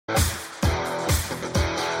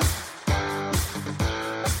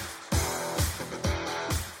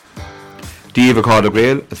Díomh Acáda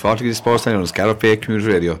Gael, as Fáilte Sportsline on Scariff Bay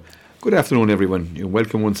Community Radio. Good afternoon, everyone. You're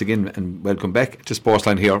welcome once again and welcome back to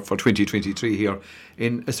Sportsline here for 2023 here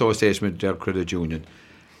in association with Derg Credit Union.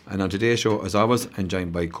 And on today's show, as always, I'm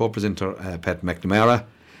joined by co-presenter Pat McNamara.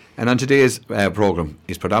 And on today's programme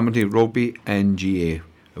is predominantly rugby and GA.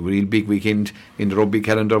 A real big weekend in the rugby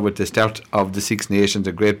calendar with the start of the Six Nations,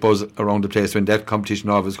 a great buzz around the place when that competition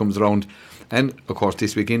always comes around. And of course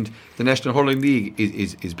this weekend the National Hurling League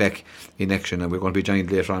is back in action, and we're going to be joined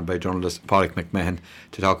later on by journalist Patrick McMahon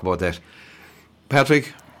to talk about that.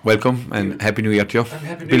 Patrick, welcome and Happy New Year to you.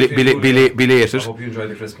 Happy New Year. Belated. I hope you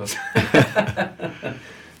enjoyed the Christmas.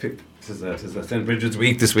 This is St. Bridget's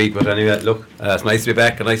week this week, but anyway, look, it's nice to be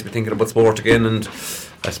back and nice to be thinking about sport again, and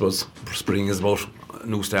I suppose spring is about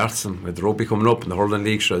new starts, and with the rugby coming up and the Hurling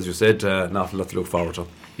League, as you said, an awful lot to look forward to.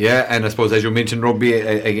 Yeah, and I suppose as you mentioned rugby,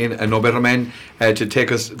 again, no better man to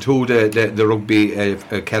take us through the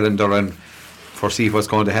rugby calendar and foresee what's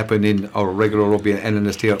going to happen in our regular rugby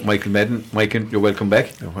analyst here, Michael Madden. Michael, you're welcome back.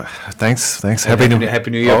 Thanks. Happy New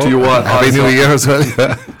Year to you all. Happy New Year as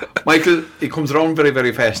well. Michael, it comes around very,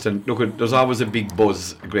 very fast, and look, there's always a big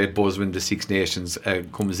buzz, a great buzz when the Six Nations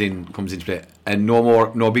comes into play, and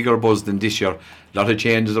no bigger buzz than this year. A lot of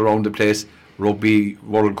changes around the place. Rugby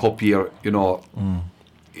World Cup year, you know.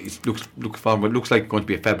 It looks like it's going to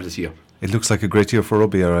be a fabulous year. It looks like a great year for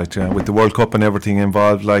rugby, all right, with the World Cup and everything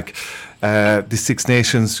involved. Like the Six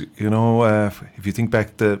Nations, you know, if you think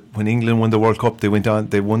back when England won the World Cup, they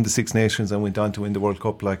won the Six Nations and went on to win the World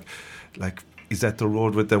Cup. Like is that the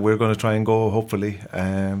road that we're going to try and go? Hopefully,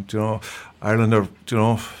 you know, Ireland are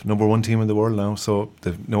number one team in the world now, so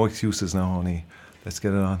they've no excuses now. Only let's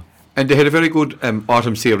get it on. And they had a very good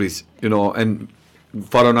autumn series, you know, and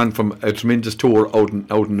following on from a tremendous tour out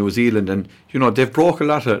in New Zealand, and you know they've broke a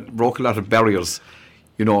lot of barriers.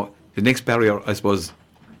 You know, the next barrier, I suppose,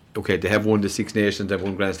 okay, they have won the Six Nations, they've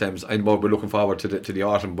won Grand Slams. I know we're looking forward to the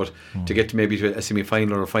autumn, but to get to maybe to a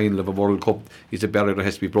semi-final or a final of a World Cup is a barrier that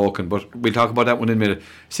has to be broken. But we'll talk about that one in a minute.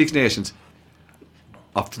 Six Nations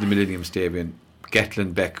off to the Millennium Stadium.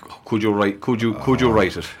 Gatland back. Could you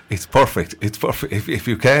write it? It's perfect. If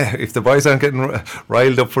you can, if the boys aren't getting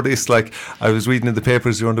riled up for this, like I was reading in the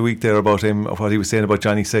papers during the week there about him, of what he was saying about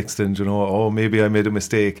Johnny Sexton. You know, oh, maybe I made a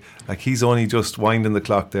mistake. Like he's only just winding the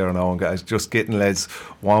clock there now, and guys just getting lads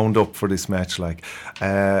wound up for this match. Like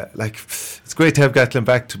it's great to have Gatland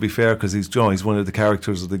back. To be fair, because he's one of the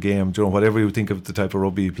characters of the game. You know, whatever you think of the type of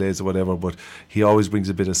rugby he plays or whatever, but he always brings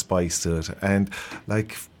a bit of spice to it, and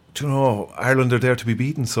like. Do you know, Ireland are there to be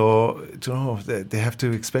beaten, so do you know they have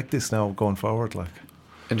to expect this now going forward. Like,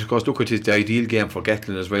 and of course, look, it's the ideal game for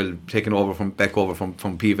Gatland as well, taking over from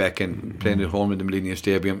PVAC and playing at home in the Millennium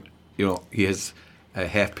Stadium. You know, he has a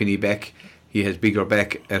half penny back, he has bigger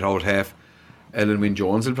back at out half. Alan Wynne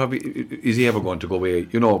Jones will probably, is he ever going to go away?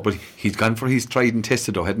 You know, but he's gone for his tried and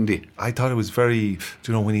tested though, hadn't he? I thought it was very,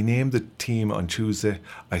 you know, when he named the team on Tuesday,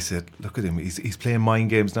 I said, look at him, he's playing mind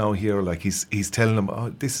games now here. Like he's telling them,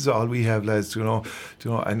 oh, this is all we have, lads. You know,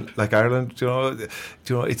 and like Ireland, you know,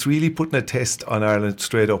 it's really putting a test on Ireland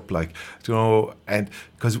straight up, like, you know, and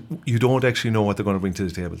because you don't actually know what they're going to bring to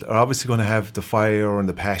the table. They're obviously going to have the fire and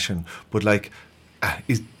the passion, but like,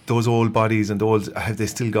 those old bodies and have they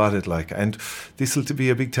still got it, like, and this will to be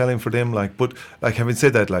a big telling for them, like, but like having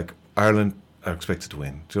said that, like Ireland are expected to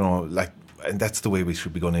win, you know, like, and that's the way we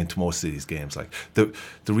should be going into most of these games. Like the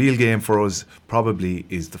real game for us probably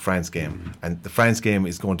is the France game, and the France game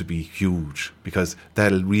is going to be huge because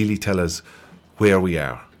that'll really tell us where we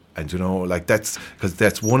are, and you know, like that's because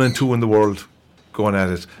that's 1 and 2 in the world going at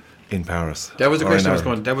it in Paris. That was the question I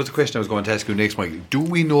was going to ask you next, Mike. Do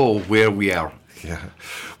we know where we are? Yeah.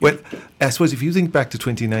 Well, I suppose if you think back to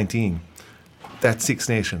 2019, that Six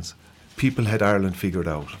Nations, people had Ireland figured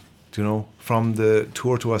out. You know, from the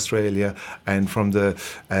tour to Australia and from the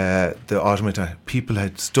autumn time, people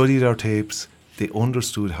had studied our tapes. They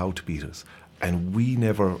understood how to beat us, and we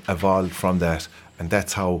never evolved from that. And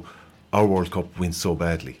that's how our World Cup wins so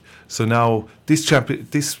badly. So now this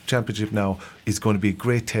championship now is going to be a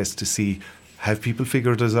great test to see, have people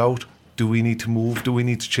figured us out? Do we need to move? Do we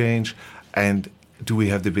need to change? And do we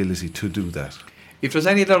have the ability to do that? If there's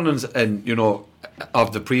any learnings, and you know,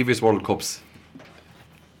 of the previous World Cups,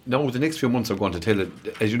 now the next few months are going to tell it,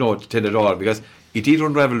 as you know, to tell it all, because it did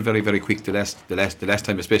unravel very, very quick the last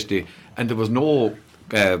time, especially, and there was no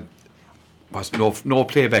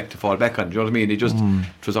playback to fall back on. Do you know what I mean? It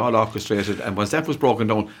was all orchestrated, and once that was broken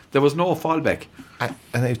down, there was no fallback. And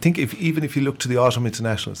I think even if you look to the autumn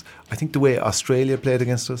internationals, I think the way Australia played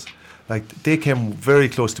against us, like they came very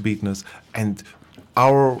close to beating us, and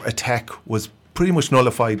our attack was pretty much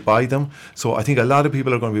nullified by them. So I think a lot of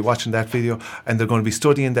people are going to be watching that video and they're going to be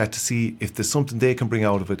studying that to see if there's something they can bring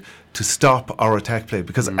out of it to stop our attack play.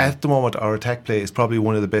 Because at the moment, our attack play is probably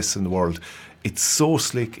one of the best in the world. It's so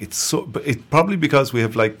slick. It's probably because we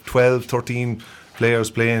have like 12, 13 players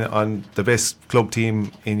playing on the best club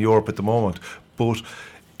team in Europe at the moment. But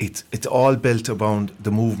it's all built around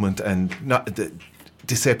the movement and not the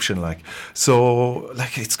deception, like. So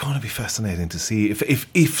like it's going to be fascinating to see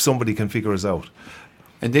if somebody can figure us out.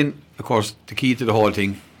 And then of course the key to the whole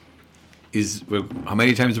thing is, well, how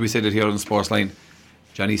many times have we said it here on Sportsline?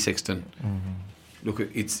 Johnny Sexton. Look,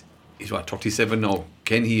 he's what, 37 now.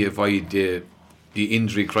 Can he avoid the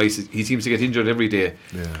injury crisis? He seems to get injured every day.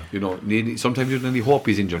 You know, sometimes you don't really hope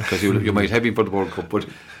he's injured because you might have him for the World Cup. But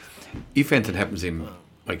if anything happens to him,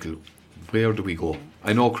 Michael, where do we go?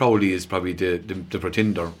 I know Crowley is probably the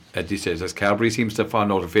pretender at this stage, as Carberry seems to have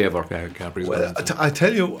fallen out of favour. Well, I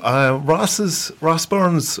tell you, Ross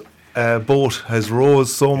Byrne's boat has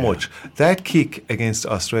rose so much. That kick against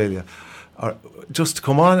Australia, just to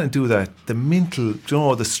come on and do that, the mental,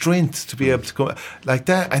 the strength to be able to come like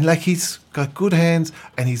that, and like he's got good hands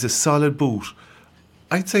and he's a solid boot.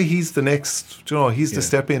 I'd say he's the next, he's the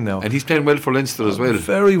step in now. And he's playing well for Leinster as well.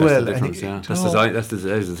 Very well. That's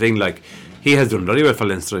the thing, like, he has done very well for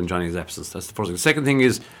Leinster in Johnny's absence. That's the first thing. The second thing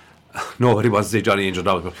is, nobody wants to say Johnny injured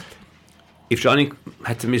out, but if Johnny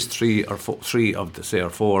had to miss three or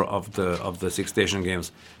four of the Six Nation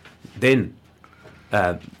games, then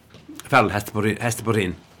Farrell has to put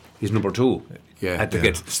in his number two. Had to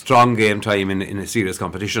get strong game time in a serious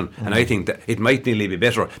competition. And I think that it might nearly be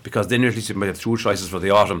better, because then at least you might have two choices for the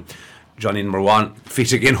autumn. Johnny number one,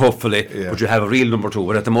 fit again hopefully, but you have a real number two.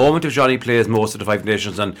 But at the moment, if Johnny plays most of the Five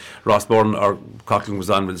Nations and Ross Byrne or Coughlin was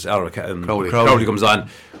on, Crowley comes on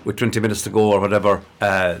with 20 minutes to go or whatever,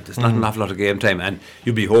 there's not an awful lot of game time, and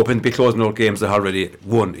you'd be hoping to be closing out games that are already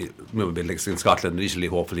won. Maybe like in Scotland initially,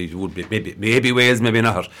 hopefully it would be, maybe Wales, maybe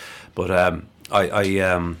not. But I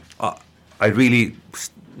really,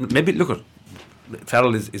 maybe look at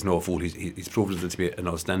Farrell is no fool. He's proven to be an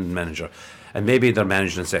outstanding manager, and maybe they're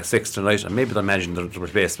managing Sexton right, and maybe they're managing the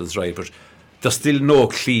replacements right, but there's still no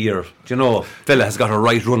clear. Fella has got a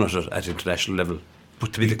right run at it at international level,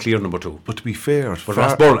 but to be the clear number two. But to be fair, but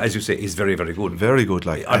Ross Byrne, as you say, is very, very good. Very good,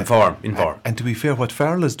 like in form. And to be fair, what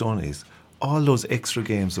Farrell has done is all those extra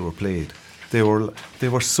games that were played. They were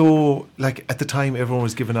so, like, at the time everyone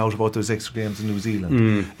was giving out about those extra games in New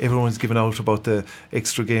Zealand. Everyone was giving out about the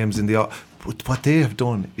extra games in the. But what they have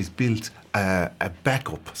done is built a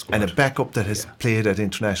backup squad, and a backup that has played at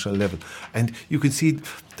international level. And you can see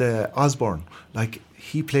the Osborne, like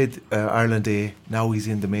he played Ireland A. Now he's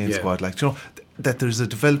in the main squad. Like that there's a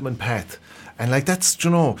development path. And like that's,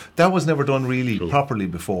 that was never done really properly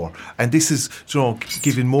before. And this is,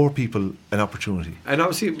 giving more people an opportunity. And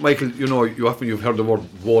obviously, Michael, you've heard the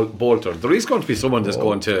word bolter. There is going to be someone that's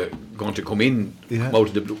going to come in out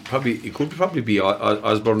of the blue. It could probably be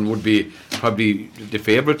Osborne would be probably the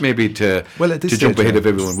favourite maybe to jump ahead of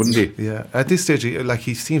everyone, wouldn't he? Yeah, at this stage, like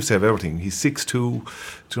he seems to have everything. He's 6'2",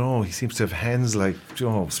 he seems to have hands like,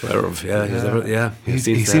 Zverev, he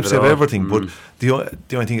seems to have everything. But the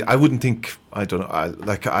only thing, I wouldn't think, I don't know,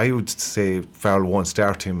 I would say Farrell won't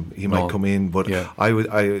start him. He might come in, but I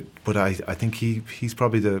think he's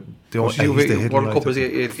probably the World Cup is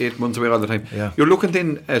 8 months away all the time. Yeah. You're looking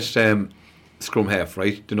then at scrum half,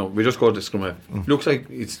 right? We just go to scrum half. Looks like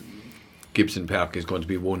it's Gibson Park is going to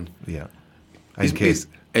be one. Yeah.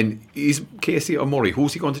 And is Casey or Murray,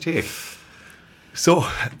 who's he going to take? So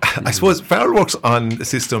I suppose Farrell works on a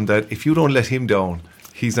system that if you don't let him down,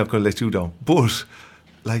 he's not going to let you down. But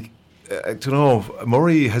like,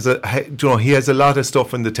 Murray has he has a lot of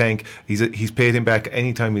stuff in the tank. He's paid him back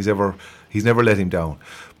anytime he's never let him down.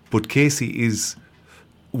 But Casey is,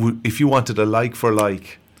 if you wanted a like for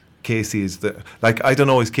like, Casey is the, like, I don't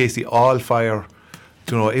know, is Casey all fire?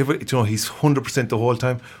 He's 100% the whole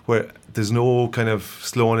time, where there's no kind of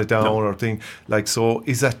slowing it down or thing. Like, so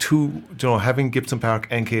is that too, having Gibson Park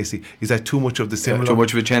and Casey, is that too much of the similar? Too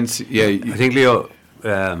much of a chance, yeah. I think, Leo,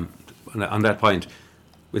 on that point,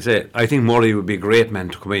 we say, I think Murray would be a great man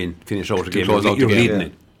to come in, finish out a game. You're needing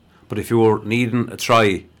it. But if you're needing a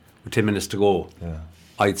try with 10 minutes to go,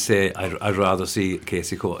 I'd say I'd rather see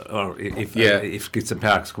Casey or if Gibson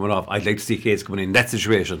Park's coming off, I'd like to see Casey coming in that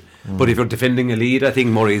situation. But if you're defending a lead, I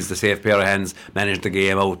think Murray's the safe pair of hands, manage the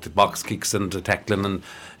game out, the box kicks and the tackling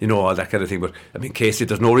and all that kind of thing. But I mean, Casey,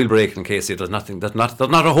 there's no real break in Casey. There's nothing. There's not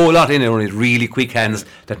a whole lot in it. Only really quick hands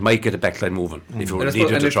that might get a backline moving if you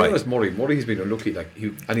need to try. Murray's been unlucky,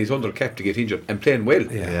 and he's under cap to get injured and playing well.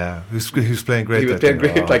 Yeah, who's playing great. He was playing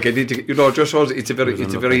great. Like I need to, just shows it's a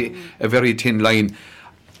very thin line.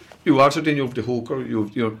 You also then you have the hooker,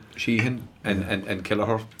 you Sheehan and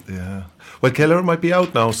Kelleher. Yeah. Well, Kelleher might be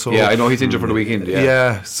out now, so I know he's injured for the weekend.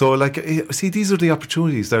 Yeah. So see, these are the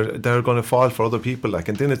opportunities that are going to fall for other people.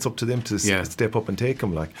 And then it's up to them to step up and take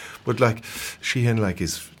them. But Sheehan,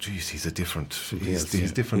 he's a different.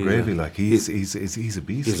 He's different gravy. He's a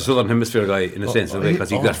beast. He's a Southern Hemisphere guy in a sense, because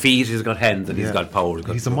he's got feet, he's got hands, and he's got power.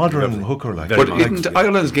 He's a modern hooker. But isn't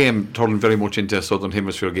Ireland's game turned very much into a Southern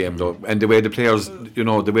Hemisphere game though? And the way the players,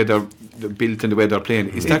 the way they're built and the way they're playing,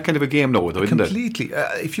 is that kind of a game now though, isn't it? Completely.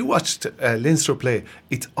 If you watched Leinster play,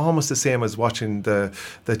 it's almost the same as watching the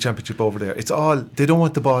championship over there. It's all, they don't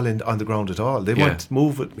want the ball on the ground at all. They want to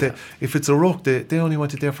move it. If it's a ruck, they only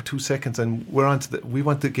want it there for 2 seconds, and we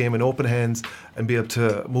want the game in open hands and be able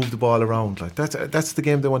to move the ball around. That's the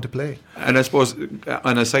game they want to play. And I suppose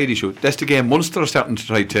on a side issue, that's the game Munster are starting to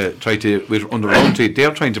try to with under Roundtree,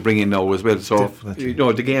 they're trying to bring in now as well. So definitely.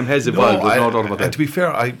 The game has evolved. There's no doubt about that. And to be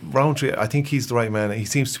fair, Roundtree, I think he's the right man. He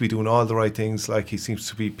seems to be doing all the right things. He seems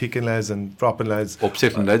to be picking lads and dropping lads,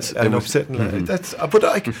 upsetting lads, and upsetting lads. That's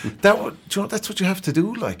that's what you have to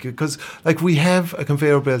do. Because we have a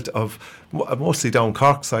conveyor belt of mostly down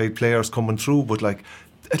Cork side players coming through, but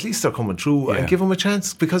at least they're coming through and give them a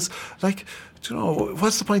chance. Because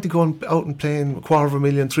what's the point of going out and paying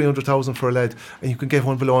 $250,000, 300,000 for a lad, and you can get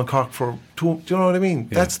one below in Cork for $2? Do you know what I mean?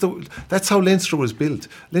 Yeah. That's how Leinster was built.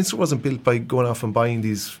 Leinster wasn't built by going off and buying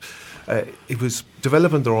these. It was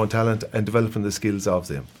developing their own talent and developing the skills of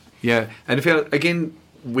them. Yeah, and if again,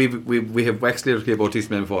 we have waxed lyrically about this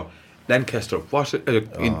man before. Lancaster, what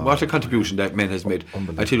a contribution that man has made.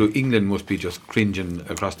 I tell you, England must be just cringing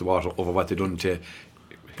across the water over what they've done to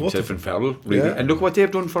himself and Farrell, really. Yeah. And look what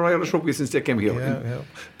they've done for Irish rugby since they came here. Yeah.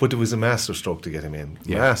 But it was a master stroke to get him in.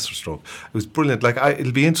 Master stroke. It was brilliant.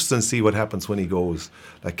 It'll be interesting to see what happens when he goes.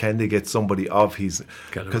 Can they get somebody of his...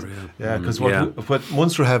 Because what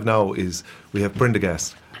Munster have now is we have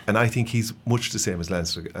Prendergast. And I think he's much the same as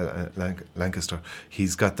Lancaster.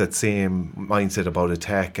 He's got that same mindset about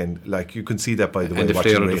attack, and you can see that by the way. And the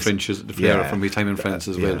flair of the Frenches, the flair from his time in France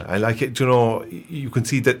as well. And you can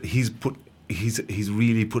see that he's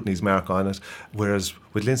really putting his mark on it. Whereas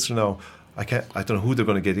with Leinster now, I don't know who they're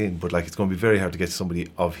going to get in, but it's going to be very hard to get somebody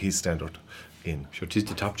of his standard in. Sure, it is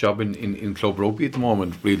the top job in club rugby at the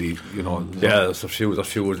moment, really. Yeah, there's a few of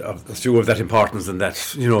that importance, and that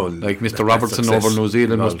like Mr. Robertson over New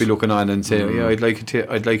Zealand must be looking on and saying, I'd like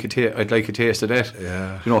a taste of that.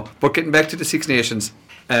 Yeah. But getting back to the Six Nations,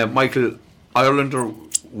 Michael, Ireland or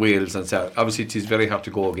Wales, and so obviously it is very hard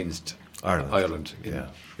to go against Ireland.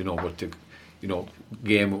 But the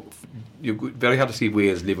game, very hard to see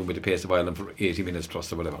Wales living with the pace of Ireland for 80 minutes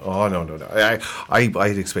plus or whatever. Oh no!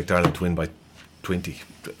 I'd expect Ireland to win by 20.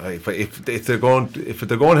 If they're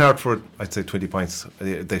going hard for it, I'd say 20 points.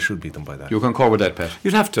 They should beat them by that. You concur with that, Pat?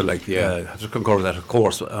 You'd have to have to concur with that, of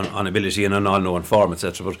course, on ability and on unknown form,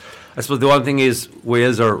 etc. But I suppose the one thing is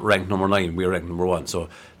Wales are ranked number 9. We're ranked number 1. So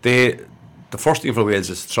the first thing for Wales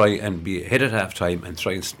is to try and be ahead at half time and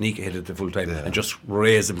try and sneak ahead at the full time and just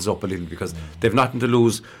raise them up a little, because they've nothing to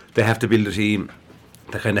lose. They have to build a team.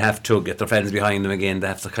 They kind of have to get their fans behind them again. They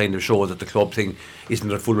have to kind of show that the club thing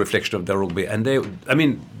isn't a full reflection of their rugby. And they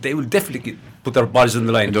will definitely put their bodies on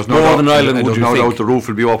the line. There's no doubt the roof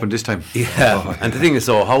will be open this time. Yeah, and the thing is,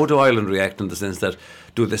 so how do Ireland react in the sense that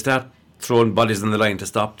do they start throwing bodies on the line to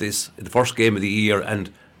stop this in the first game of the year,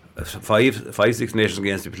 and 5-6 Nations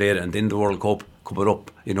games to be played, and then the World Cup coming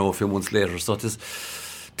up, a few months later. So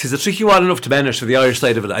Tis a tricky one enough to manage for the Irish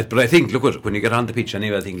side of it, but I think, look, when you get on the pitch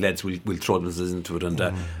anyway, I think lads will throw themselves into it, and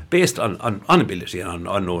based on ability and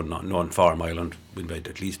on known form, Ireland will be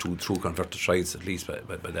at least 2 true converted tries, at least by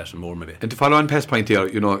that and more maybe. And to follow on Pat's point here,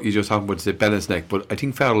 you just talking about the balance neck, but I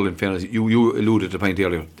think Farrell, in fairness, you alluded to the point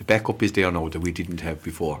earlier, the backup is there now that we didn't have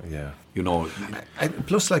before. Yeah.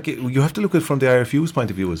 Plus, you have to look at it from the IRFU's point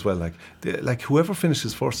of view as well. Whoever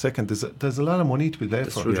finishes first, second, there's a lot of money to be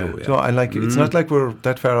played for. It's not like we're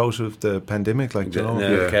that far out of the pandemic.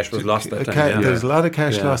 Cash was lost that time. There's a lot of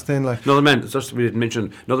cash lost in. Another man, just we didn't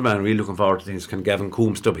mention, another man really looking forward to things. Can Gavin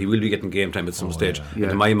Coombs up? He will be getting game time at some stage. stage. Yeah.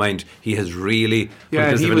 And in my mind, he has really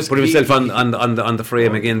Yeah, put himself on the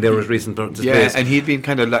frame again. There was recent displays. Yeah, and he had been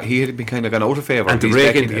kind of gone out of favour. And to He's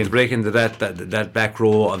break back into that back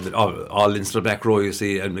row, all Leinster back row, you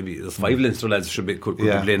see, and maybe there's 5 Leinster lads could be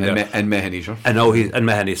playing there. and Mahoney, sure. And now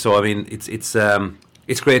Mahoney. So I mean,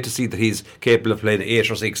 it's great to see that he's capable of playing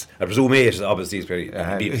 8 or 6. I presume 8. Obviously,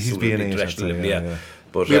 he's being international. 8. Yeah.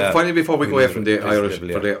 But Finally, before we go away from the Irish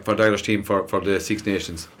level, for the Irish team for the Six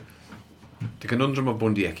Nations, the conundrum of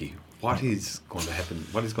Bundy Aki. What is going to happen?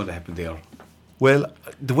 What is going to happen there? Well,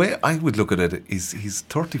 the way I would look at it is he's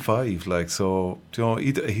 35, like, so, you know,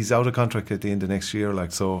 he's out of contract at the end of next year,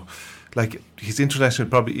 like, so, like, his international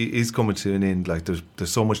probably is coming to an end, like, there's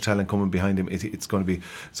so much talent coming behind him, it's going to be,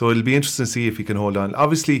 so it'll be interesting to see if he can hold on.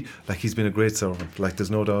 Obviously, like, he's been a great servant, like, there's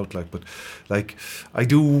no doubt, like, but, like, I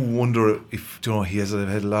do wonder if, you know, he has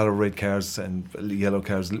had a lot of red cards and yellow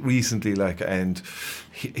cards recently, like, and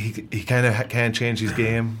he kind of can't change his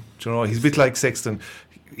game, you know, he's a bit like Sexton.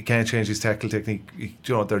 He can't change his tackle technique. You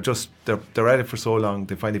know, they're at it for so long.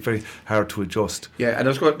 They find it very hard to adjust. Yeah, and I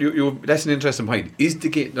was going. That's an interesting point. Is the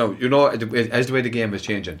game now? You know, as the way the game is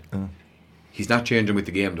changing, he's not changing with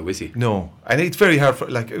the game, though, is he? No, and it's very hard for,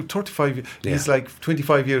 like, 35. Yeah. He's like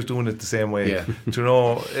 25 years doing it the same way. Yeah. Do you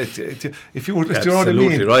know? If you were, do you know what I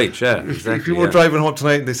absolutely mean? right. Yeah, If you were driving home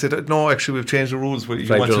tonight and they said, no, actually we've changed the rules, but you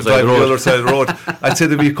Drive want to to the drive other the road. other side of the road, I'd say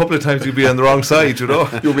there'd be a couple of times you'd be on the wrong side, you know.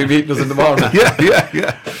 You'll be meeting us in the morning.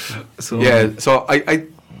 yeah. So, Yeah, so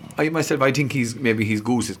I myself, I think he's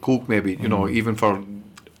goose, his cook, maybe, you know, even for,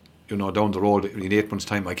 you know, down the road in 8 months'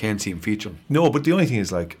 time, I can't see him featuring. No, but the only thing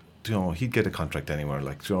is, like, you know, he'd get a contract anywhere,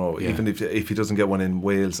 like, you know, even if he doesn't get one in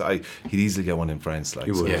Wales, he'd easily get one in France, like,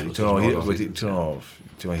 He would, so, yeah. you know,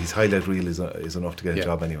 his highlight reel is enough to get a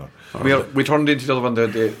job anywhere. We turned into the other one,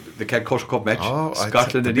 the Calcutta Cup match,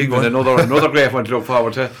 Scotland and big England, one. another great one to look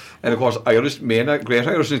forward to, and of course great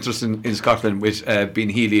Irish interest in Scotland with Ben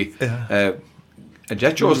Healy. And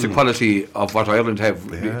that shows the quality of what Ireland have,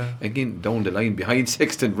 again, down the line behind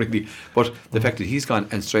Sexton, really. But the fact that he's gone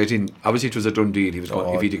and straight in, obviously it was a done deal. He was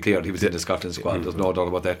going, if he declared he was in the Scotland squad, there's no doubt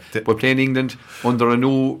about that. But playing England under a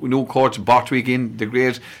new coach, Bortwick in, the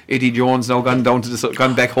great Eddie Jones now gone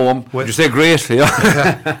back home. Would you say great?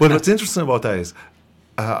 Yeah. Well, what's interesting about that is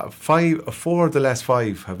 4 of the last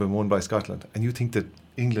 5 have been won by Scotland, and you think that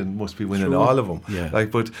England must be winning all of them. Yeah.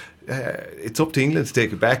 Like, but it's up to England to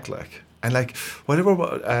take it back, like. And like whatever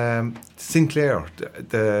about Sinclair,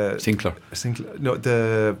 the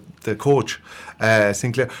coach,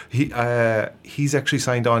 Sinclair, he's actually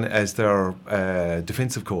signed on as their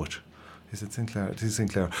defensive coach. Is it Sinclair? It is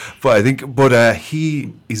Sinclair. But I think,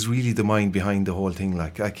 he is really the mind behind the whole thing.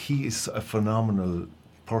 Like he is a phenomenal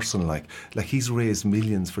person. Like he's raised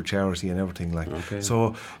millions for charity and everything. Like,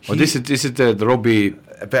 so. This is the rugby.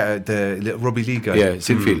 The rugby league guy. Yeah,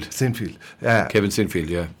 Sinfield. Kevin Sinfield,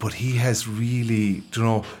 yeah. But he has really, you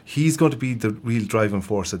know, he's going to be the real driving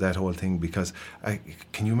force of that whole thing, because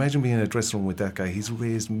can you imagine being in a dressing room with that guy? He's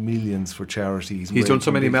raised millions for charity. He's done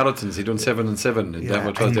so many marathons. He's done 7 and 7. And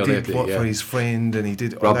and he did for his friend, and he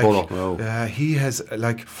did. Rob Bolo. He has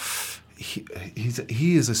like. He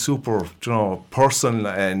is a super, you know, person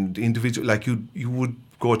and individual. Like you would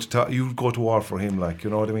go to war for him, like,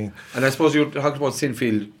 you know what I mean. And I suppose you talked about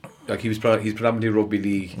Sinfield, like he's predominantly rugby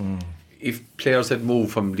league. If players had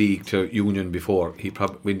moved from league to union before, he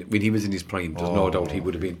probably when he was in his prime, there's no doubt he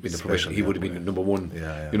would have been the professional. He would have been number one.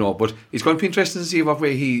 You know, but it's going to be interesting to see what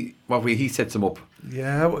way he sets him up.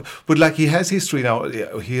 Yeah, but like he has history now.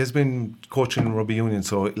 He has been coaching rugby union,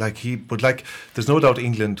 so there's no doubt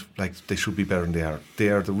England, like, they should be better than they are. They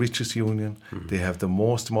are the richest union. They have the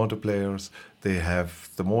most amount of players. They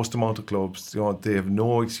have the most amount of clubs. You know, they have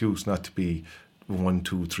no excuse not to be 1,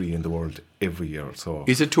 2, 3 in the world every year. So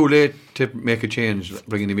is it too late to make a change,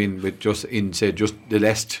 bringing him in with just the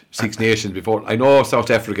last Six Nations before? I know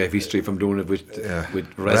South Africa have history from doing it with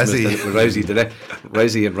Rasmus,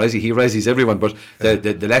 Rassie. He Razzie's everyone, but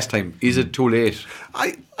the last time, is it too late?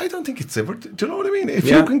 I don't think it's ever. Do you know what I mean? If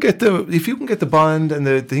you can get the bond and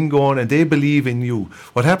the thing going, and they believe in you.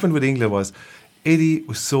 What happened with England was, Eddie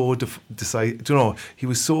was so decisive. You know, he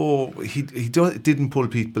was so he didn't pull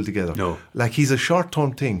people together. No, like, he's a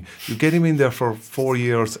short-term thing. You get him in there for 4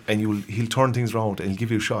 years, and he'll turn things around and he'll give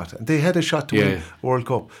you a shot. And they had a shot to win World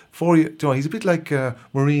Cup. 4 years. You know, he's a bit like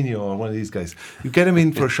Mourinho or one of these guys. You get him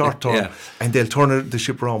in for a short term, and they'll turn the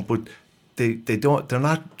ship around. But they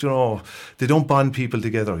don't bond people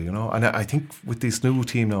together, you know. And I think with this new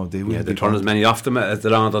team now, they will. They turn as many off them as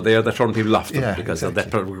they're on there. They turn people off them because of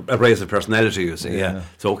that raise of personality. You see,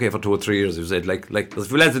 it's okay for 2 or 3 years. You said like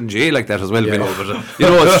there's lads in jail like that as well. You know, but you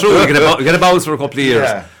know it's true. You get a bounce for a couple of years.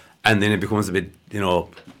 and then it becomes a bit, Yeah,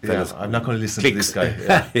 fellas, I'm not going to listen clicks. to this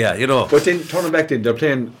guy. Yeah. yeah. But then turning back, then they're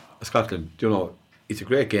playing Scotland. It's a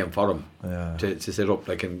great game for them to set up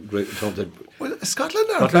like in terms of. Well, Scotland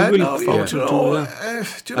are Scotland bad will now. fall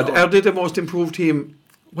Are they the most improved team?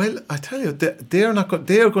 Well, I tell you, they are not.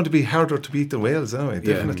 They are going to be harder to beat than Wales anyway,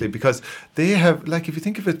 definitely, because they have, like, if you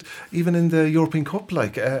think of it, even in the European Cup,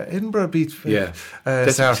 like Edinburgh beat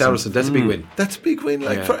That's Saracen. That's a big win. That's a big win.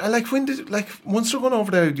 Like, once they're going over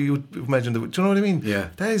there, you would imagine. Do you know what I mean? Yeah.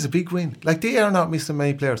 That is a big win. Like, they are not missing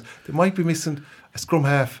many players. They might be missing a scrum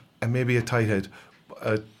half and maybe a tight head.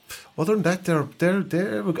 Other than that, their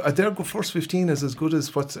first 15 is as good as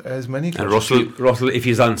many. And Russell, if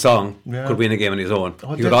he's on song, could win a game on his own.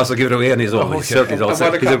 He would also give it away on his own. He's certainly also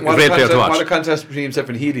he's a great player to watch. What a contrast between himself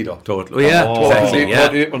and Healy, though. Totally. Exactly.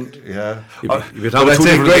 Yeah. You'd But have I'd two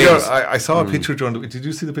say different Gregor, games. I saw a picture during the week. Did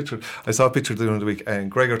you see the picture? I saw a picture during the week, and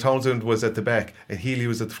Gregor Townsend was at the back and Healy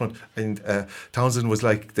was at the front, and Townsend was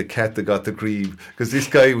like the cat that got the grebe, because this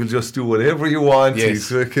guy will just do whatever you want. Yes. He's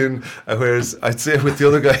looking, whereas I'd say with the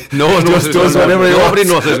other guy, No one knows does whatever he Nobody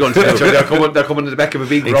wants. knows what he's going to do. They're coming to the back of a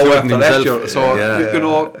big row Including after last himself. year.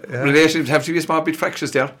 So, Yeah. relationships have to be a small bit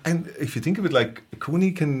fractious there. And if you think of it, like,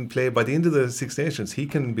 Cooney can play by the end of the Six Nations, he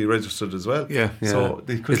can be registered as well. Yeah. So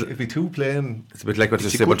they could, if we two playing, It's a bit like what you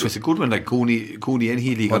It's say about a good one, like Cooney and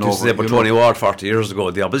Healy what gone you over. say about Tony Ward 40 years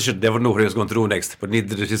ago. The opposition never knew what he was going to do next, but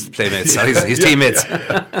neither did his playmates or his teammates.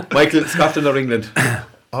 Michael, Scotland or England?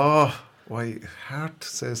 Why, hard to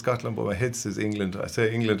say Scotland, but my head says England. I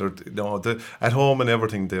say England, at home and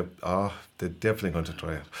everything, they're definitely going to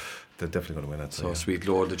try it. They're definitely going to win it. So, sweet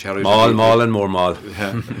Lord, the chariot. Maul and more Maul.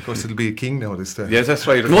 Yeah. Of course, it'll be a king now this time. Yes, that's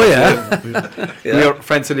right. Oh, yeah. We are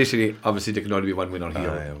France and Italy. Obviously, there can only be one winner here.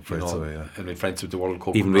 I'm afraid so, yeah. And with France with the World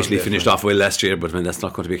Cup. Even Italy finished off well last year, but I mean, that's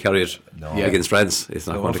not going to be carried against France. It's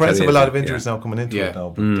not going to France carry have a lot it. of injuries now coming into it now,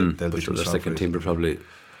 but they'll be But too their strong second for team it. will probably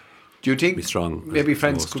Do you think be strong. maybe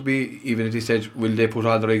France most. could be, even at this stage, will they put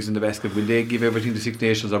all their eggs in the basket? Will they give everything to Six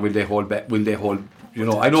Nations, or will they hold back? Will they hold?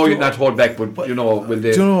 I know you not hold back, but will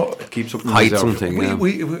they keep something? Hide reserved? something? Yeah.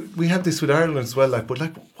 We have this with Ireland as well, but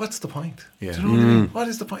what's the point? Yeah. Do you know what I mean? What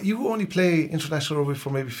is the point? You only play international rugby for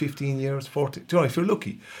maybe 15 years, 40. Do you know, if you're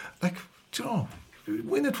lucky,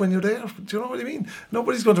 win it when you're there. Do you know what I mean?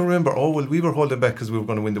 Nobody's going to remember, we were holding back because we were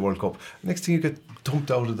going to win the World Cup. Next thing you get dumped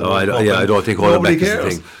out of the World Cup. I don't think holding back is the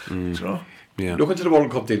cares. thing. Do you know? Yeah. Look into the World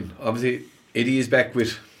Cup then. Obviously, Eddie is back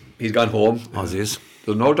he's gone home. Aussies.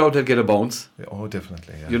 There's no doubt he'll get a bounce. Oh,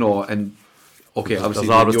 definitely. Yeah. And okay, obviously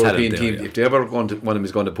there's always the European talent team, there, if they ever one of them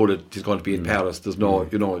is going to pull it, it's going to be in Paris. There's no,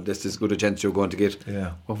 that's as good a chance you're going to get.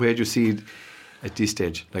 Yeah. But where do you see it at this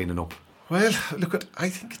stage lining up? Well, look, I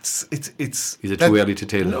think it's. Is it too early to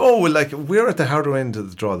tell? No, we're at the harder end of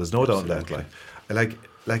the draw. There's no doubt that.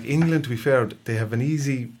 Like England, to be fair, they have an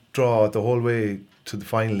easy draw the whole way to the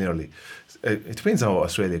final nearly. It depends on how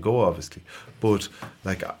Australia go, obviously, but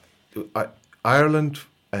Ireland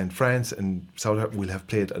and France and South Africa will have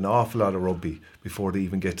played an awful lot of rugby before they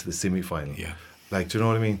even get to the semi-final. Yeah. Do you know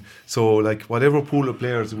what I mean? So, whatever pool of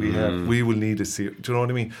players we have, we will need to see. Do you know what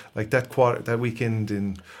I mean? That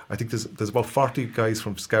weekend I think there's about 40 guys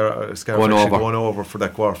from Scarfetch going over for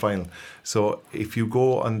that quarter final. So, if you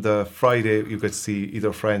go on the Friday, you get to see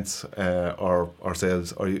either France or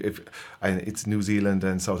ourselves, and it's New Zealand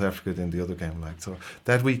and South Africa in the other game. So,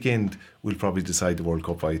 that weekend will probably decide the World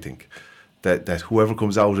Cup. I think that whoever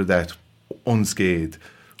comes out of that unscathed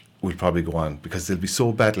will probably go on, because they'll be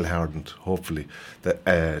so battle hardened, hopefully, that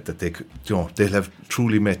they they'll have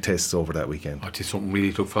truly met tests over that weekend. It's something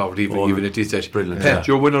really to look forward to, even at this stage. Brilliant. Pat,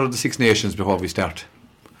 you're winner of the Six Nations before we start.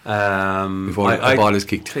 Before the ball is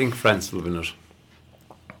kicked. I think France will win it.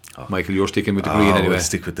 Michael, you're sticking with the green anyway. We'll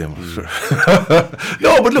stick with them.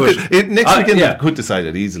 No, but look, next weekend could decide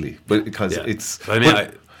it easily, but because it's. I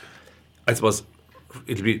mean, I suppose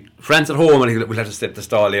it'll be France at home, and we'll have to step the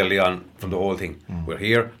stall early on from the whole thing. We're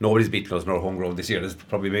here, nobody's beaten us in our home ground this year. That's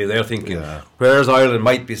probably maybe they're thinking. Yeah. Whereas Ireland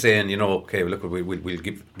might be saying, okay, look, we'll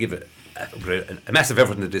give a massive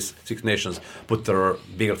effort into this Six Nations, but there are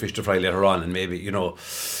bigger fish to fry later on, and maybe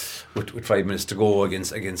with 5 minutes to go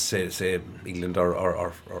against say England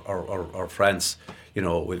or France,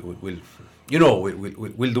 will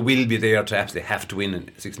the will be there to actually have to win in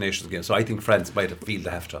Six Nations again? So I think France might feel they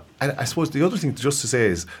have to. And I suppose the other thing just to say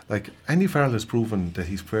is, Andy Farrell has proven that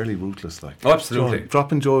he's fairly ruthless. Oh, absolutely.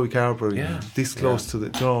 Dropping Joey Carberry Yeah. this close to the,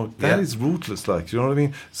 that is ruthless. You know what I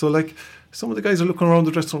mean? So some of the guys are looking around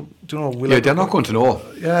the dressing room. Do you know? They're not going to know.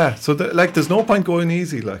 Yeah, so there's no point going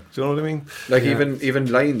easy. Like, do you know what I mean? Like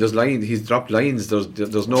even line, there's line. He's dropped lines.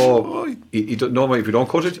 There's no. He don't know if you don't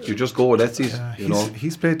cut it, you just go. That's it.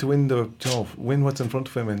 He's played to win win what's in front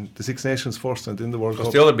of him in the Six Nations first and in the World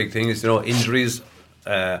Cup. The other big thing is injuries.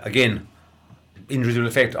 Again, injuries will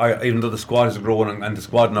affect. Even though the squad is growing and the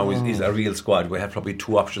squad now is a real squad, we have probably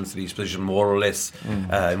 2 options to each position, more or less,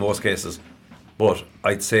 in most cases. But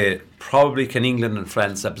I'd say probably can England and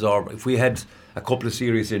France absorb. If we had a couple of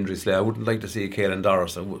serious injuries there, I wouldn't like to see Caelan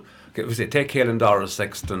Doris. Take Caelan Doris,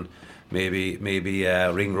 Sexton, maybe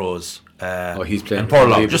Ringrose. He's playing. And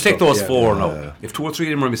Purlock. Just take those 4 now. If 2 or 3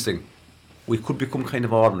 of them are missing, we could become kind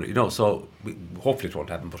of ordinary, So hopefully it won't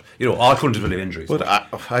happen. But all countries will have injuries. But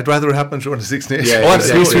I'd rather it happen during the Six Nations.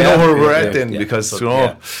 At least we know where we're at then, because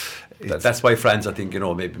that's why France, I think,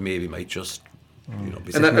 maybe might just. Be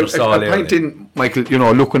and a point in, Michael,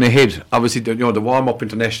 looking ahead, obviously, the warm-up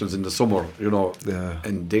internationals in the summer,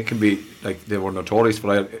 and they can be, like, they were notorious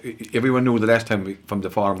for everyone knew the last time from the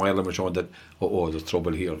farm Ireland was showing that, there's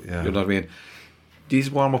trouble here. You know what I mean?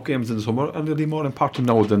 These warm-up games in the summer are really more important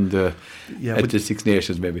now than the Six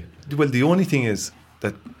Nations, maybe. Well, the only thing is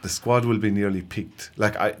that the squad will be nearly picked.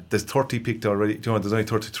 Like, there's 30 picked already. There's only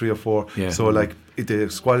 33 or 4. Yeah. So, like, the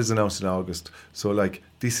squad is announced in August. So, like,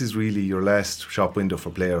 this is really your last shop window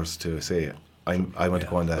for players to say, I want to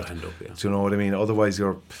go on that. Do you know what I mean? Otherwise,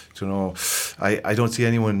 I don't see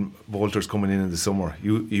anyone bolters coming in the summer.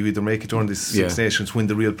 You either make it during the Six Nations when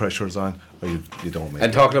the real pressure is on, or you don't make it.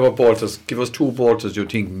 And talking about bolters, give us 2 bolters you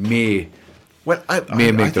think may. Well, I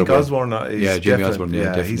think Osborne is Jamie Osborne,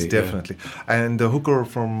 definitely. He's definitely. And the hooker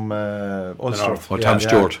from Ulster, Tom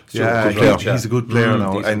Stewart. He's a good player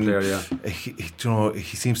now, and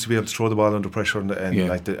he seems to be able to throw the ball under pressure,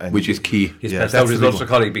 which is key. He's passed out his Ulster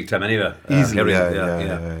colleague big time anyway. Easily,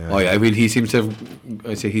 I mean, he seems to have.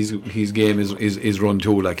 I say his game is run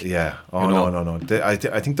too. Like, no. I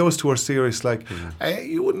think those 2 are serious. Like,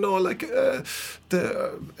 you wouldn't know. Like, I'd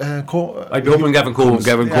be hoping Gavin Coombs.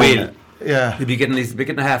 Yeah, he'll be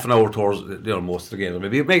getting a half an hour towards most of the game.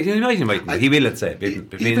 Maybe he will. Let's say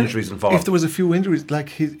between injuries and fall. If there was a few injuries, like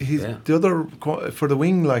he's the other for the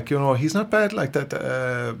wing, like he's not bad like that.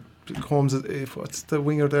 Combs, what's the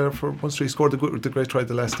winger there for Munster? He scored the great try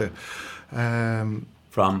the last day.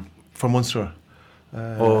 From Munster.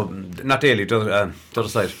 Not Daly. The other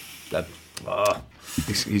side.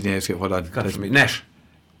 His name's what on? Nash.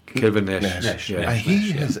 Kelvin Nash. Yeah.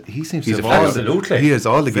 He seems to have absolutely. He has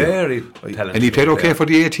all the game. Very talented. And he played okay for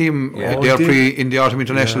the A team. They're in the Autumn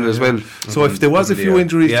International as well. So if there was a few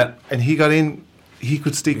injuries and he got in, he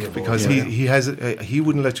could stick because he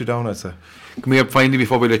wouldn't let you down. I'd say. Come here, finally,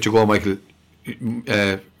 before we let you go, Michael.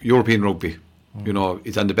 European rugby.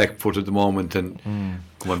 It's on the back foot at the moment and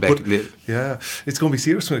coming back. It's going to be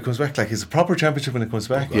serious when it comes back. Like, it's a proper championship when it comes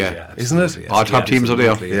back. Isn't it? All top teams are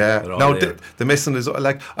there. Now the messing is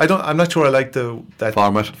like I'm not sure I like that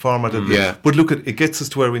format of it. But look, it gets us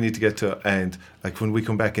to where we need to get to, and like when we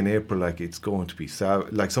come back in April, like it's going to be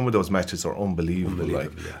like some of those matches are unbelievable.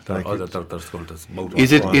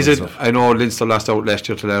 Is it? I know Leinster lost out last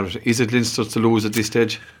year to Irish. Is it Leinster to lose at this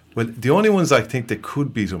stage? Well, the only ones I think that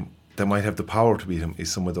could beat them, that might have the power to beat him,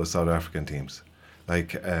 is some of those South African teams.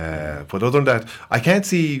 Like, but other than that, I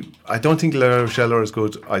don't think Lara Scheller is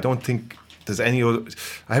good. I don't think there's any other.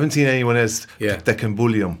 I haven't seen anyone else that can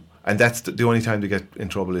bully him, and that's the only time they get in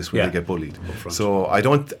trouble is when they get bullied. So I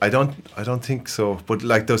don't think so. But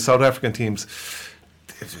like those South African teams,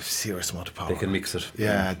 they have a serious amount of power. They can mix it.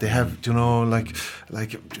 Yeah, they have.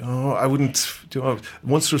 I wouldn't.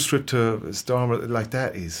 Munster strip to Storm like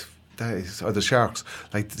that is. Or the Sharks.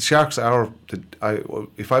 Like the Sharks are.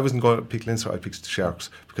 If I wasn't going to pick Leinster, I'd pick the Sharks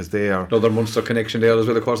because they are. Another Munster connection there as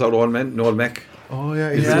well. Of course, our old man, Noel Mack. Oh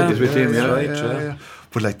yeah, he's with him. Yeah.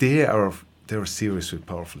 But like they're a seriously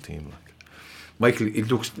powerful team. Like Michael, it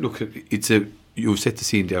looks. It's a. You've set the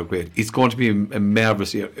scene there, great. It's going to be a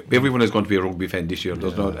marvellous year. Everyone is going to be a rugby fan this year.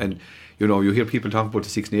 There's not, and you hear people talking about the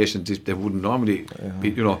Six Nations. They wouldn't normally,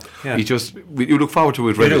 be, It's just you look forward to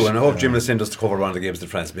it. We do, and I hope Jim will send us to cover one of the games in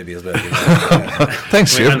France, maybe as well.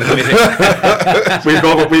 Thanks, Jim. We'll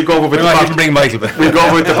go with the bring Michael. We'll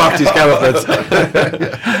go with the Party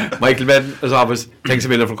Scarlet. Michael Ben, as always, thanks a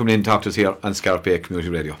million for coming in and talk to us here on Scarlet Bay Community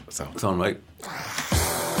Radio. Sounds right.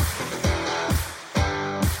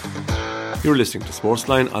 You're listening to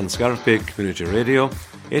Sportsline on Scarlet Bay Community Radio,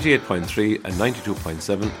 88.3 and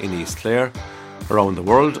 92.7 in East Clare, around the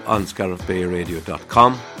world on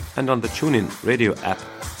scarletbayradio.com and on the TuneIn radio app.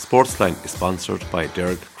 Sportsline is sponsored by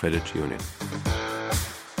Derg Credit Union.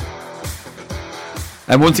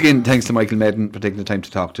 And once again, thanks to Michael Madden for taking the time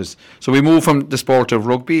to talk to us. So we move from the sport of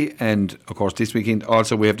rugby, and of course this weekend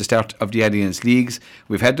also we have the start of the Alliance Leagues.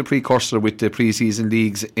 We've had the precursor with the pre-season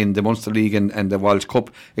leagues in the Munster League and the Walsh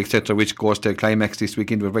Cup, etc., which goes to climax this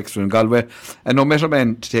weekend with Wexford and Galway. And no better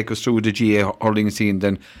man to take us through the GA hurling scene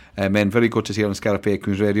than man very good to see on Scariff Bay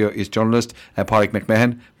Community Radio is journalist Pádraig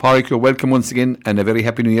McMahon. Pádraig, you're welcome once again, and a very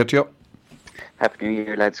happy New Year to you. Happy New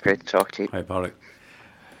Year, lads. Great to talk to you. Hi, Pádraig.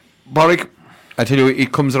 Pádraig, I tell you,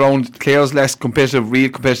 it comes around. Clare's last real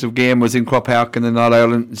competitive game was in Croke Park in an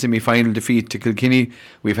All-Ireland semi-final defeat to Kilkenny.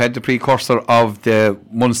 We've had the precursor of the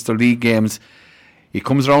Munster League games. It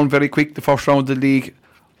comes around very quick, the first round of the league.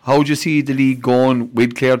 How do you see the league going? Will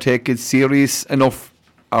Clare take it serious enough,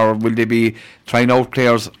 or will they be trying out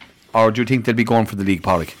players, or do you think they'll be going for the league,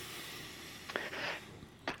 Pádraig?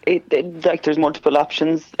 There's multiple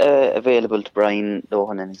options available to Brian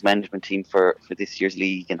Lohan and his management team for this year's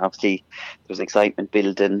league, and obviously there's excitement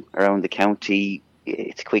building around the county.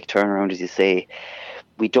 It's a quick turnaround, as you say.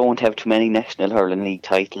 We don't have too many National Hurling League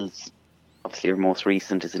titles. Obviously our most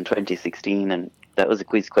recent is in 2016, and that was a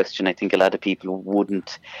quiz question. I think a lot of people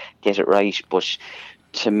wouldn't get it right, but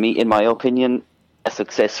to me, in my opinion, a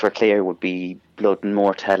success for Clare would be blooding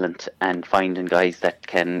more talent and finding guys that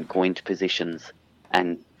can go into positions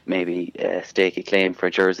and maybe stake a claim for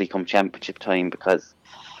a jersey come championship time, because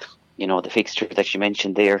the fixture that you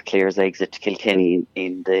mentioned there, Clare's exit to Kilkenny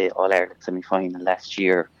in the All-Ireland semi-final last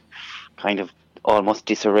year, kind of almost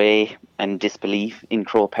disarray and disbelief in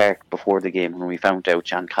Croke Park before the game when we found out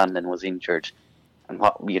John Conlon was injured, and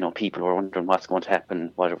people were wondering what's going to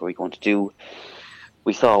happen, what are we going to do.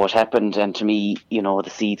 We saw what happened, and to me,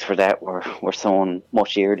 the seeds for that were sown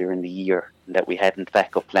much earlier in the year, that we hadn't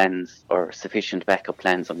backup plans or sufficient backup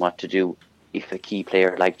plans on what to do if a key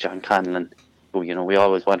player like John Conlon, who, we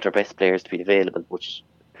always want our best players to be available, which,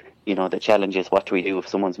 the challenge is what do we do if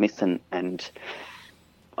someone's missing. And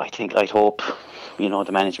I'd hope,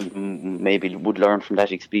 the management maybe would learn from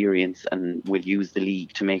that experience and will use the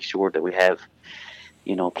league to make sure that we have,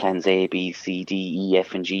 plans A, B, C, D, E,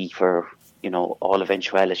 F and G for, all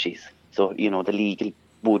eventualities. So, the league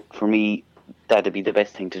would, for me, that'd be the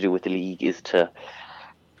best thing to do with the league, is to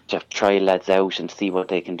try lads out and see what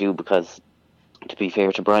they can do, because to be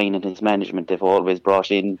fair to Brian and his management, they've always brought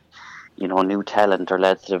in, new talent or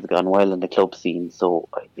lads that have gone well in the club scene. So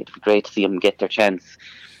it'd be great to see them get their chance.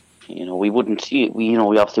 We obviously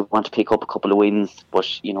want to pick up a couple of wins, but,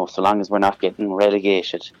 so long as we're not getting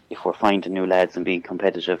relegated, if we're finding new lads and being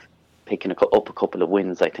competitive, picking up a couple of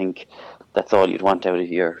wins, I think that's all you'd want out of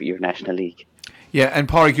your National League. Yeah, and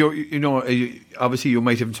Pádraig, obviously you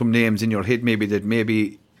might have some names in your head maybe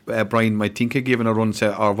that Brian might think of giving a run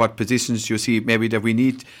to, or what positions you see maybe that we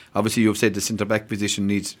need. Obviously you've said the centre-back position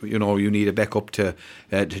needs, you need a backup to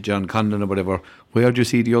John Conlon or whatever. Where do you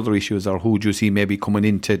see the other issues, or who do you see maybe coming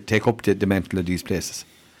in to take up the mantle of these places?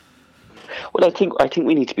 Well, I think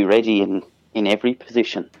we need to be ready in every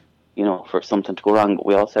position, for something to go wrong, but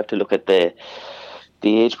we also have to look at the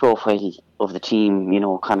age profile of the team.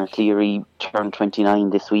 Conor Cleary turned 29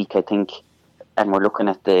 this week, I think, and we're looking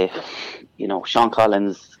at Sean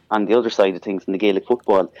Collins on the other side of things in the Gaelic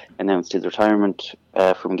football announced his retirement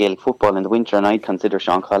from Gaelic football in the winter, and I'd consider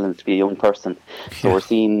Sean Collins to be a young person. So we're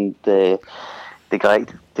seeing the guy,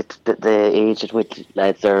 the age at which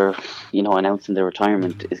lads are, announcing their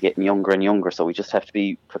retirement is getting younger and younger. So we just have to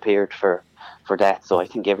be prepared for that. So I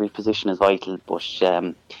think every position is vital, but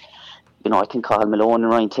I think Cathal Malone and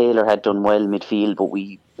Ryan Taylor had done well midfield, but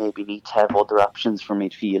we maybe need to have other options for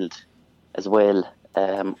midfield as well.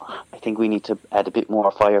 I think we need to add a bit more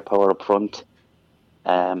firepower up front.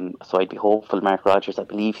 So I'd be hopeful. Mark Rogers, I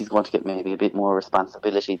believe he's going to get maybe a bit more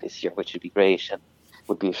responsibility this year, which would be great and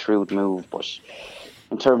would be a shrewd move. But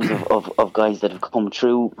in terms of guys that have come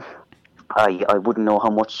through, I wouldn't know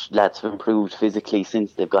how much lads have improved physically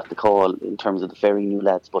since they've got the call in terms of the very new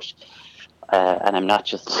lads. But and I'm not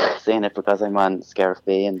just saying it because I'm on Scariff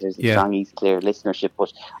Bay and there's a strong East Clare listenership,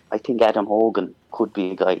 but I think Adam Hogan could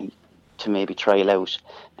be a guy to maybe trial out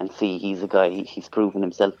and see. He's a guy, he's proven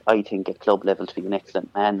himself, I think, at club level to be an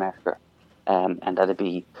excellent man marker, and that'd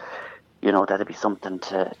be something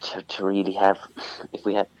to really have if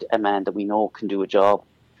we had a man that we know can do a job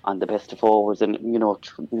on the best of forwards, and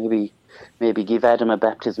maybe give Adam a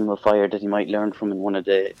baptism of fire that he might learn from in one of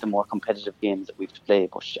the more competitive games that we've to play.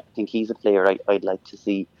 But I think he's a player I'd like to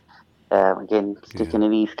see. Again, sticking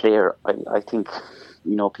in East Clare, I think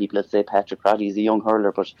people that say Patrick Roddy is a young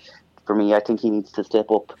hurler, but for me, I think he needs to step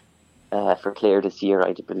up for Clare this year.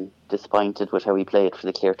 I'd have been disappointed with how he played for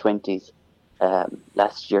the Clare 20s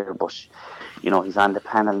last year, but he's on the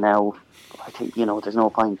panel now. I think there's no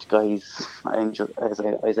point, guys.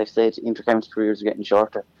 As I've said, inter-county careers are getting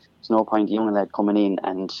shorter. There's no point young lad coming in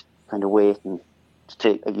and kind of waiting to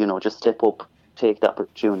take, just step up, take the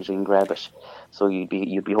opportunity and grab it. So you'd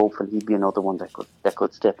be hopeful he'd be another one that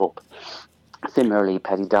could step up. Similarly,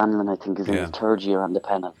 Paddy Donlan, I think, is in his third year on the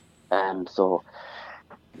panel, so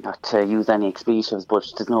not to use any expletives, but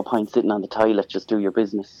there's no point sitting on the toilet. Just do your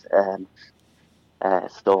business.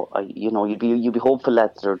 So you'd be hopeful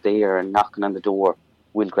lads that are there and knocking on the door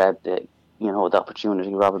will grab the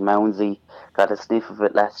opportunity. Robin Mounsey got a sniff of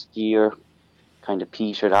it last year, kind of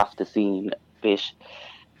petered off the scene a bit.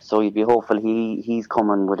 So you'd be hopeful he's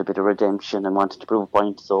coming with a bit of redemption and wanted to prove a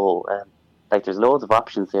point. So there's loads of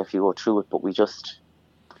options there if you go through it, but we just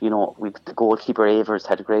the goalkeeper Avers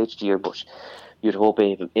had a great year, but you'd hope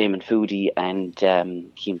Eamon Foodie and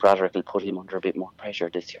Keane Broderick will put him under a bit more pressure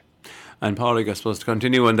this year. And Paulie, I suppose, to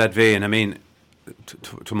continue in that vein, I mean,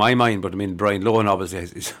 to my mind, but I mean, Brian Lohan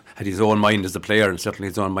obviously had his own mind as a player and certainly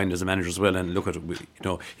his own mind as a manager as well. And look at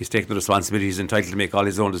he's taken the responsibility. He's entitled to make all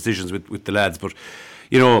his own decisions with the lads. But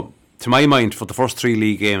to my mind, for the first 3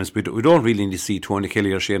 league games, we don't really need to see Tony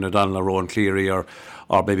Kelly or Shane O'Donnell or Rowan Cleary or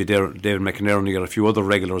maybe David McInerney or a few other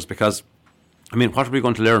regulars, because I mean, what are we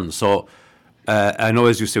going to learn? So I know,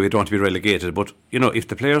 as you say, we don't want to be relegated, but if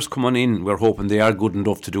the players coming in, we're hoping they are good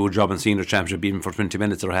enough to do a job in senior championship even for 20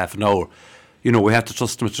 minutes or half an hour. We have to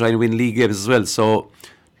trust them to try and win league games as well. So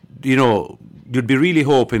you'd be really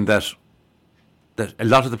hoping that a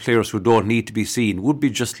lot of the players who don't need to be seen would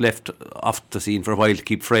be just left off the scene for a while to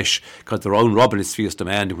keep fresh, because the round robin is fierce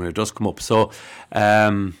demanding when it does come up. So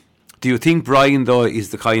do you think Brian, though, is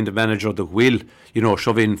the kind of manager that will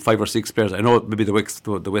shove in 5 or 6 players? I know maybe the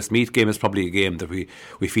Westmeath game is probably a game that we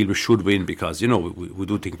feel we should win, because we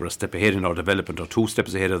do think we're a step ahead in our development, or 2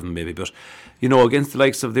 steps ahead of them maybe, but against the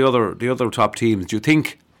likes of the other top teams, do you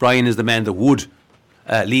think Brian is the man that would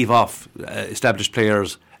leave off established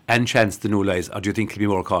players and chance the new guys, or do you think he'll be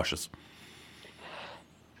more cautious?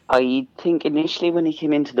 I think initially when he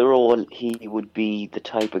came into the role, he would be the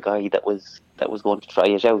type of guy that was going to try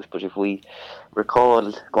it out. But if we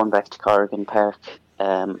recall going back to Corrigan Park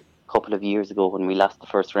a couple of years ago when we lost the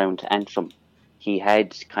first round to Antrim, he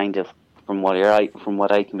had kind of, from what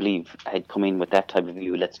I can believe, had come in with that type of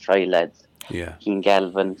view. Let's try, lads. Yeah. Keane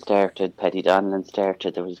Galvin started, Paddy Donlan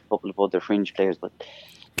started. There was a couple of other fringe players, but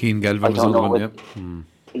Keane Galvin was another one.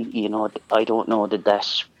 I don't know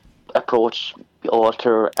that approach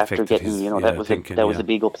alter after getting that was a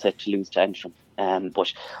big upset to lose to Antrim.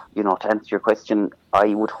 But to answer your question,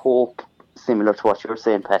 I would hope, similar to what you're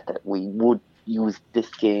saying, Pat, that we would use this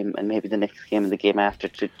game and maybe the next game and the game after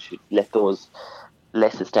to let those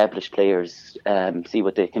less established players see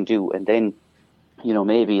what they can do, and then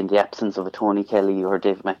maybe in the absence of a Tony Kelly or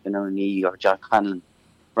David McInerney or John Conlon,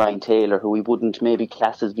 Brian Taylor, who we wouldn't maybe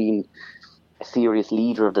class as being a serious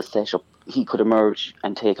leader of the setup, he could emerge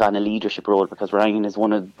and take on a leadership role, because Ryan is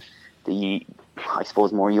one of the, I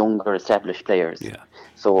suppose, more younger established players. Yeah.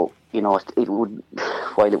 So it would,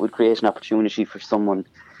 while it would create an opportunity for someone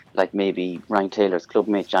like maybe Ryan Taylor's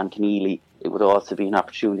clubmate John Keneally, it would also be an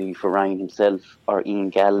opportunity for Ryan himself or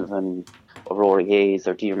Ian Galvin or Rory Hayes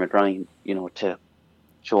or Diarmuid Ryan, to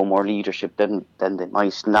show more leadership than they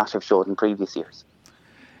might not have showed in previous years.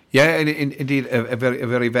 Yeah, indeed, a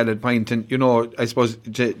very valid point. And, I suppose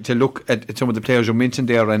to look at some of the players you mentioned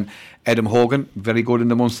there, and Adam Hogan, very good in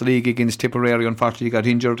the Munster League against Tipperary, unfortunately got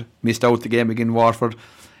injured, missed out the game against Waterford.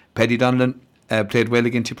 Paddy Donlan played well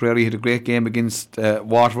against Tipperary, had a great game against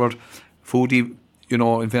Waterford. Foodie,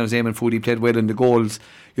 in fairness, Eamon Foodie played well in the goals.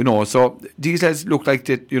 So these lads look like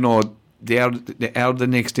that, they are the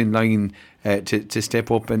next in line to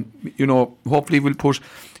step up, and hopefully we'll push,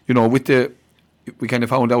 we kind of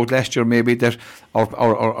found out last year maybe that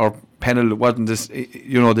our panel wasn't this,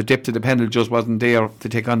 the depth of the panel just wasn't there to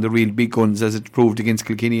take on the real big guns, as it proved against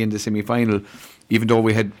Kilkenny in the semi-final, even though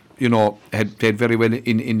we had played very well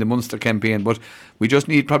in the Munster campaign. But we just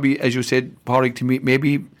need, probably, as you said, Pádraig, to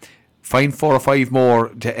maybe find 4 or 5 more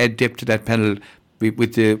to add depth to that panel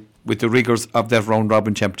with the rigours of that round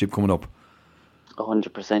robin championship coming up.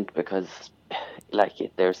 100%, because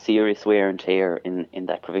there's serious wear and tear in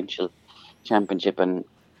that provincial championship, and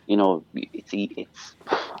it's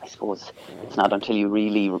I suppose it's not until you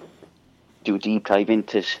really do deep dive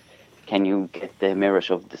into it can you get the merit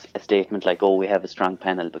of a statement like, we have a strong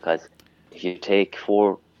panel. Because if you take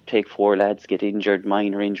four lads get injured,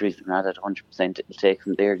 minor injuries, they're not at 100%, it'll take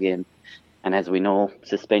from their game. And as we know,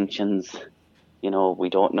 suspensions, we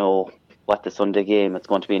don't know what the Sunday game, it's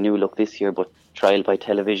going to be a new look this year, but trial by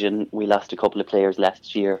television, we lost a couple of players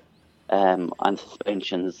last year on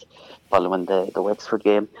suspensions following the Wexford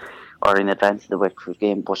game, or in advance of the Wexford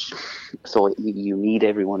game. But so you need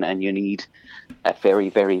everyone, and you need a very,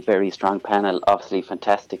 very, very strong panel. Obviously,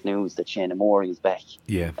 fantastic news that Shane Amore is back.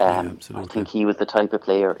 Absolutely. I think he was the type of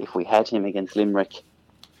player, if we had him against Limerick,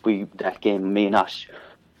 that game may not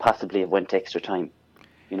possibly have went extra time.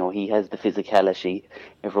 You know, he has the physicality.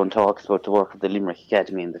 Everyone talks about the work of the Limerick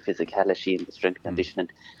Academy and the physicality and the strength conditioning.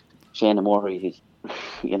 Shane Amore is,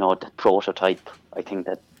 you know, the prototype. I think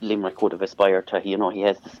that Limerick would have aspired to. You know, he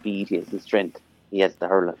has the speed, he has the strength, he has the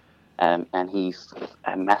hurling, and he's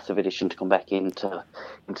a massive addition to come back into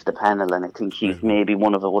the panel. And I think he's maybe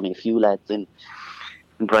one of only a few lads in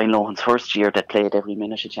Brian Lohan's first year that played every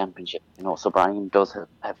minute of championship. You know, so Brian does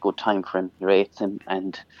have good time for him. He rates him,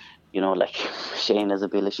 and you know, like Shane's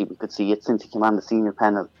ability, we could see it since he came on the senior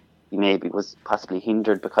panel. He maybe was possibly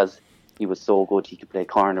hindered because he was so good. He could play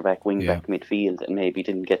cornerback, wingback, midfield, and maybe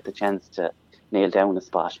didn't get the chance to nail down a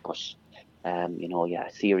spot. But you know, a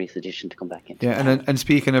serious addition to come back in. Yeah, and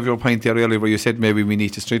speaking of your point there earlier, where you said maybe we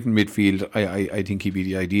need to strengthen midfield, I think he'd be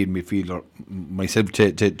the ideal midfielder myself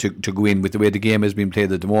to go in with the way the game has been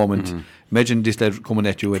played at the moment. Imagine this lad coming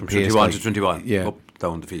at you at from pace 21 to 21, up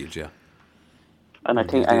down the field, And I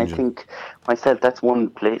think myself, that's one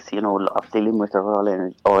place, you know, obviously Limerick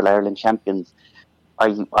are All Ireland champions.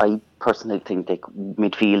 I personally think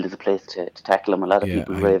midfield is a place to tackle them. A lot of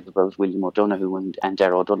people rave about William O'Donoghue and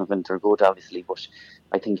Darragh O'Donovan. They're good, obviously, but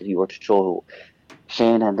I think if you were to throw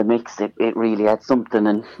Shane and the mix, it really adds something.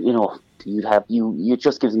 And you know, you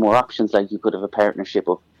just gives more options. Like you could have a partnership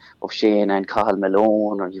of Shane and Cathal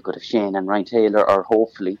Malone, or you could have Shane and Ryan Taylor, or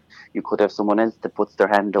hopefully you could have someone else that puts their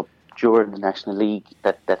hand up during the National League.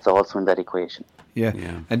 That's also in that equation. Yeah,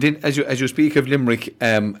 and then as you speak of Limerick,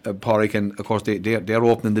 Pádraig, and of course they're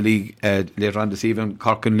opening the league later on this evening.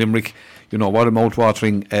 Cork and Limerick, you know, what a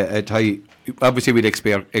mouth-watering tie. Obviously, we'd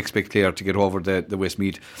expect Clare to get over the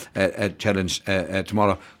Westmeath challenge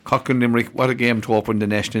tomorrow. Cork and Limerick, what a game to open the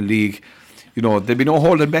National League. You know, there'll be no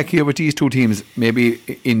holding back here with these two teams, maybe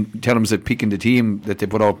in terms of picking the team that they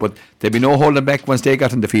put out, but there'll be no holding back once they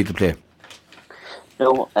got in the field to play.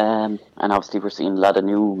 No, and obviously we're seeing a lot of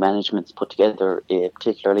new managements put together,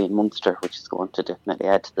 particularly in Munster, which is going to definitely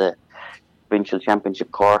add to the provincial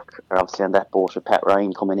championship. Cork are obviously on that boat with Pat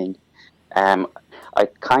Ryan coming in. I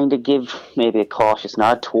kind of give maybe a cautious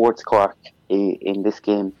nod towards Cork in this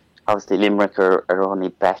game. Obviously Limerick are only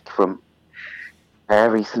back from a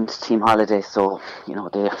recent team holiday, so you know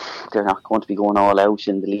they're not going to be going all out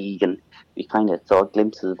in the league, and we kind of saw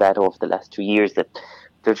glimpses of that over the last 2 years, that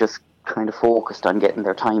they're just kind of focused on getting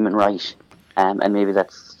their timing right, and maybe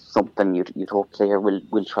that's something you'd hope Clare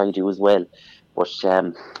will try to do as well. But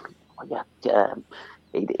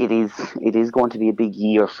it is going to be a big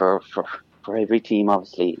year for every team,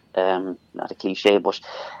 obviously. Not a cliche, but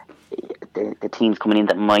the teams coming in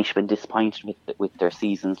that might have been disappointed with their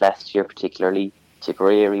seasons last year, particularly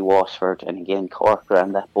Tipperary, Waterford, and again Cork are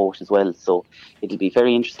on that boat as well. So it'll be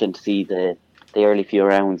very interesting to see the early few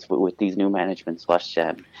rounds with these new managements, what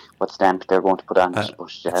stamp they're going to put on it.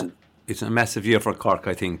 But it's a massive year for Cork,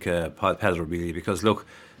 I think, Pedro, really, because look,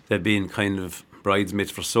 they've been kind of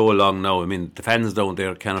bridesmaids for so long now. I mean, the fans down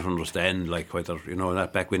there cannot understand, like, whether, you know,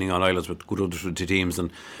 that back winning on Islands with good under 20 teams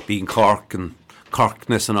and being Cork and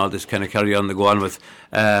Corkness and all this kind of carry on to go on with.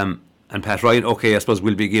 And Pat Ryan, okay, I suppose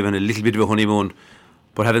will be given a little bit of a honeymoon.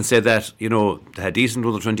 But having said that, you know, they had decent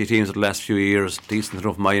under 20 teams in the last few years, decent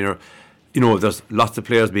enough minor. You know, there's lots of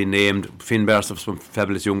players being named. Finn Bears have some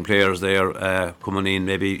fabulous young players there coming in.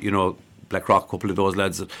 Maybe, you know, Blackrock, a couple of those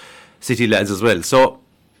lads, City lads as well. So,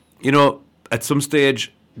 you know, at some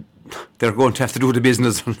stage, they're going to have to do the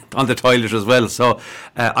business on the toilet as well. So,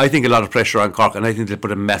 I think a lot of pressure on Cork, and I think they'll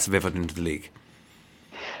put a massive effort into the league.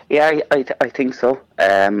 Yeah, I think so.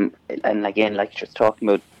 And again, like just talking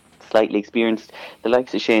about slightly experienced, the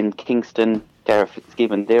likes of Shane Kingston, Gareth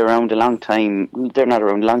Fitzgibbon, they're around a long time. They're not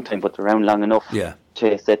around a long time, but they're around long enough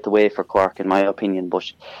to set the way for Cork, in my opinion.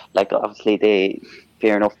 But like, obviously, they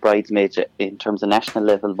fair enough bridesmaids in terms of national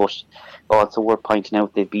level, but also worth pointing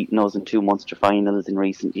out they've beaten us in 2 Munster finals in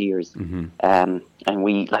recent years. And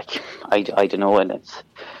we, like, I don't know, and it's,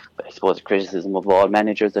 I suppose, a criticism of all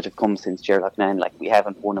managers that have come since Ger Loughnane, like, we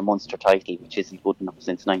haven't won a Munster title, which isn't good enough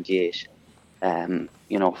since '98.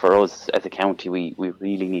 You know, for us as a county, we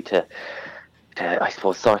really need to I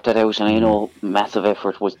suppose, sort that out. And I know massive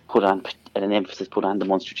effort was put on, and an emphasis put on the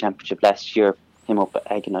Munster Championship last year, came up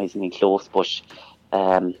agonisingly close, but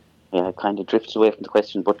kind of drifted away from the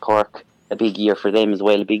question. But Cork, a big year for them as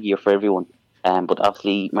well, a big year for everyone. But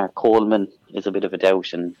obviously Mark Coleman is a bit of a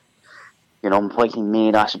doubt, and while he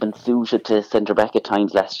may not have been suited to centre back at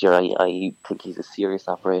times last year, I think he's a serious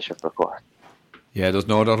operator for Cork. Yeah, there's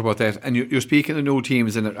no doubt about that. And you're speaking of new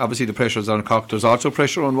teams, and obviously the pressure's on Cork. There's also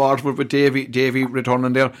pressure on Waterford with Davy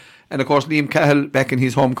returning there, and of course Liam Cahill back in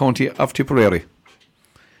his home county of Tipperary.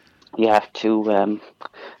 Yeah, to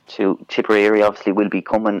Tipperary obviously will be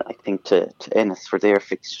coming, I think, to Ennis for their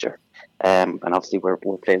fixture. And obviously we're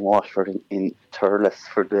playing Waterford in Thurles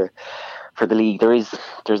for the league.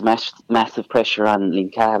 There's massive pressure on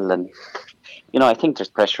Liam Cahill, and I think there's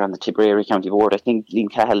pressure on the Tipperary County Board. I think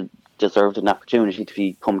Liam Cahill deserved an opportunity to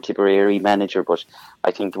become Tipperary manager, but I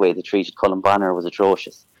think the way they treated Colin Bonner was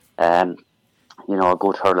atrocious. A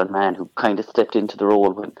good hurling man who kind of stepped into the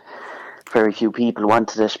role when very few people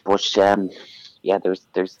wanted it. But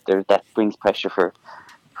there's that brings pressure for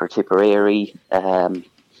Tipperary.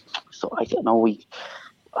 So I don't know. We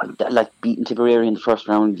beating Tipperary in the first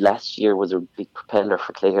round last year was a big propeller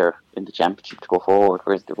for Clare in the championship to go forward,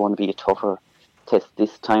 whereas they're going to be a tougher test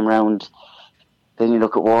this time round. Then you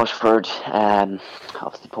look at Waterford.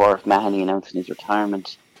 Obviously, Pádraig Mahony announcing his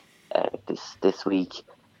retirement this week,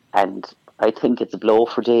 and I think it's a blow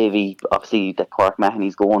for Davy. Obviously, that Pádraig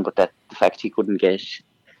Mahony's going, but that the fact he couldn't get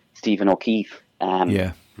Stephen O'Keefe.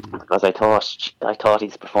 Because I thought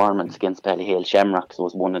his performance against Ballyhale Shamrocks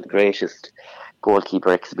was one of the greatest goalkeeper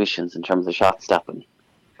exhibitions in terms of shot stopping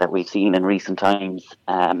that we've seen in recent times.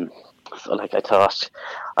 So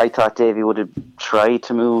I thought Davy would have tried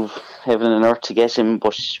to move heaven and earth to get him,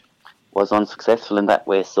 but was unsuccessful in that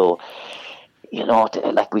way. So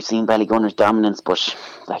we've seen Ballygunner's dominance, but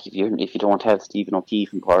if you don't have Stephen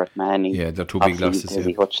O'Keefe and Pádraig Mahony, they're two big losses.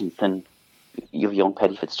 Davy Hutchinson, you have young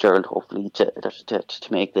Paddy Fitzgerald, hopefully to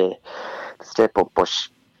make the step up. But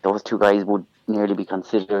those two guys would nearly be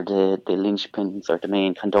considered the linchpins or the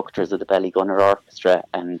main conductors of the Ballygunner orchestra,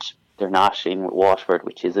 and they're not in with Waterford,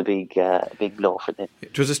 which is a big blow for them.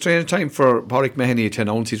 It was a strange time for Pádraig Mahony to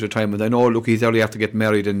announce his retirement. I know, look, he's already after getting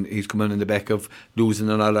married, and he's coming in the back of losing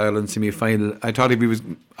an All-Ireland semi-final. I thought if he was,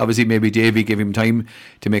 obviously maybe Davy gave him time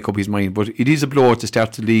to make up his mind, but it is a blow at the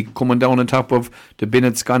start of the league, coming down on top of the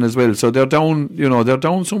Bennett's gone as well. So they're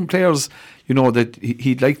down some players, that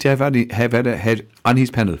he'd like to have had on his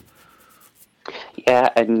panel. Yeah,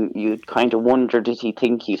 and you'd kind of wonder, did he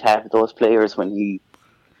think he'd have those players when he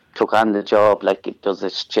took on the job? Does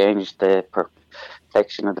it change the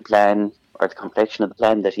perfection of the plan or the complexion of the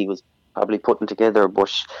plan that he was probably putting together?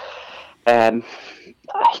 But I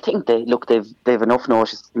think they've enough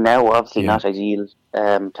notice now. Obviously, not ideal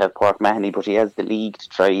to have Pádraig Mahony, but he has the league to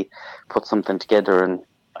try put something together, and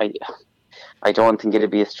I don't think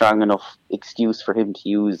it'd be a strong enough excuse for him to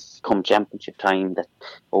use come championship time that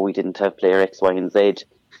we didn't have player X, Y, and Z,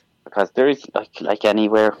 because there is like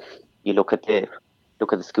anywhere you look at the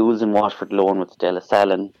schools in Waterford alone with De La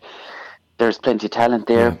Salle, and there's plenty of talent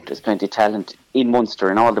there. Yeah. There's plenty of talent in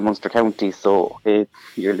Munster, in all the Munster counties. So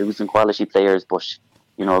you're losing quality players, but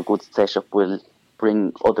a good setup will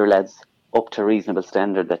bring other lads up to a reasonable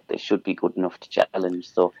standard that they should be good enough to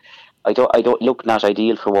challenge. So I don't look not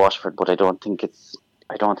ideal for Waterford, but I don't think it's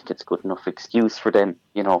a good enough excuse for them.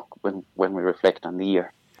 When we reflect on the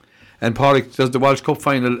year. And Pádraig does the Walsh Cup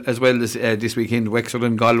final as well this weekend. Wexford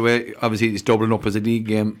and Galway. Obviously, it's doubling up as a league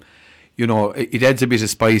game. It adds a bit of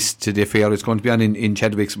spice to the affair. It's going to be on in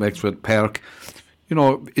Chadwick's Wexford Park.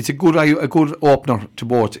 It's a good opener to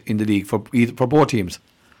both in the league for both teams.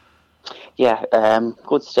 Yeah,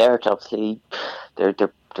 good start. Obviously, they're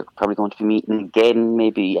probably going to be meeting again,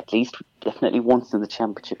 maybe at least definitely once in the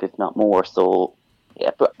championship, if not more. So, yeah,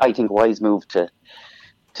 but I think wise move to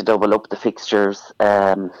double up the fixtures.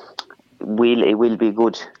 It will be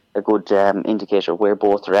a good indicator where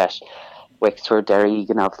both are at. Wexford, Derry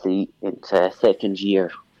Egan obviously into second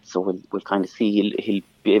year, so we'll kind of see he'll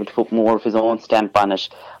be able to put more of his own stamp on it.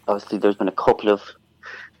 Obviously, there's been a couple of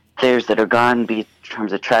players that are gone, be it in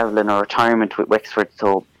terms of travelling or retirement with Wexford,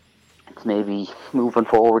 so it's maybe moving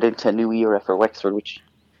forward into a new era for Wexford, which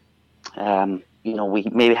we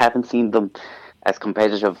maybe haven't seen them as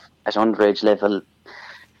competitive at underage level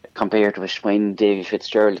compared to when Davy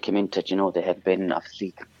Fitzgerald came into it. They had been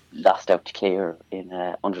obviously lost out to Clare in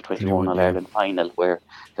under 21 All-Ireland final, where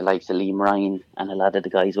the likes of Liam Ryan and a lot of the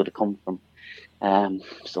guys would have come from.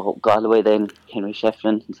 So Galway then, Henry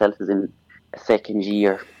Shefflin himself is in a second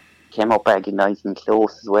year, came up bagging nice and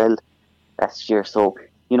close as well last year. So,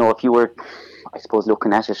 if you were, I suppose,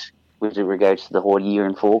 looking at it with regards to the whole year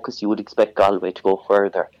in focus, you would expect Galway to go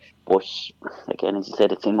further. But again, as you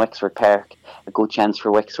said, it's in Wexford Park. A good chance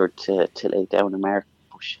for Wexford to lay down a mark.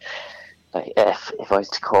 Push. If I was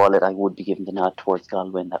to call it, I would be giving the nod towards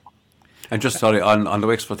Galway in that one. And just sorry on the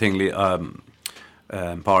Wexford thing,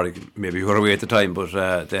 Pádraig, maybe you were away at the time, but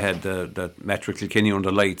they had the match with Kilkenny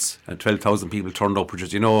under lights, and 12,000 people turned up, which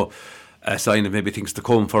is, a sign of maybe things to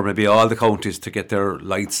come for maybe all the counties to get their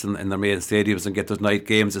lights in their main stadiums and get those night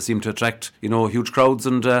games that seem to attract, huge crowds,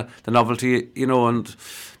 and the novelty, and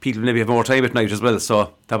people maybe have more time at night as well.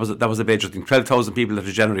 So that was a major thing. 12,000 people at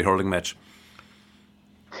a January hurling match.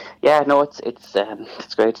 Yeah, no,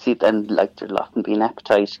 it's great to see it, and like there'll often be an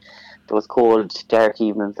appetite. Those cold, dark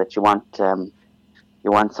evenings that you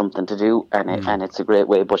want something to do, and it's a great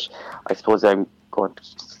way. But I suppose I'm going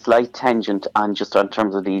slight tangent on just on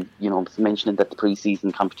terms of the mentioning that the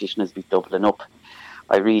pre-season competition has been doubling up.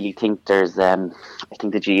 I really think there's I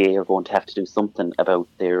think the GA are going to have to do something about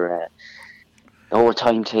their the whole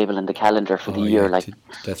timetable and the calendar for the year. Like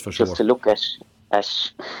that's for sure. Just to look at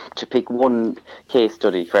to pick one case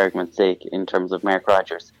study for argument's sake in terms of Mark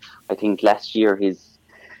Rogers. I think last year his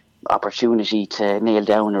opportunity to nail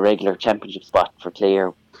down a regular championship spot for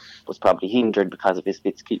Clare was probably hindered because of his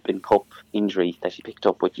Fitzgibbon Cup injury that he picked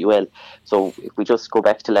up with UL. So if we just go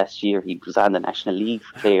back to last year, he was on the National League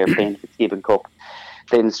Clare playing Fitzgibbon Cup,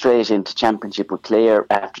 then straight into championship with Clare,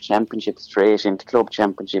 after championship straight into club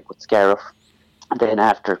championship with Scariff, and then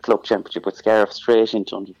after club championship with Scariff straight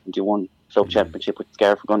into under 21 club championship with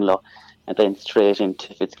Scariff Gunlaw, and then straight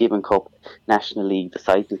into Fitzgibbon Cup National League. The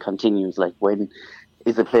cycle continues. Like, when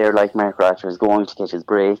is a player like Mark Rogers going to get his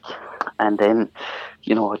break? And then,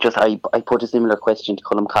 I put a similar question to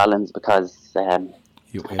Colm Collins because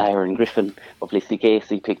Aaron Griffin of Lissie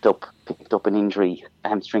Casey picked up an injury, a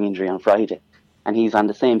hamstring injury on Friday, and he's on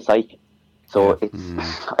the same cycle. So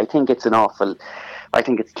I think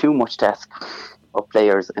it's too much to ask of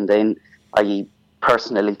players. And then I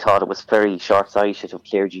personally thought it was very short-sighted of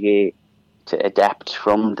Clare GA to adapt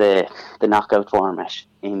from the knockout format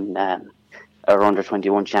in our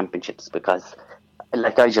under-21 championships, because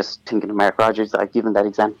like I just thinking of Mark Rogers, I've given that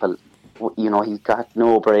example, he's got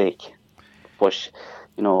no break, but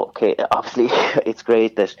okay, obviously it's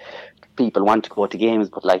great that people want to go to games,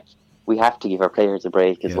 but like, we have to give our players a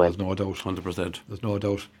break as well. There's no doubt. 100%. There's no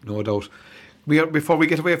doubt. Before we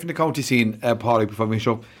get away from the county scene, Pádraig, before we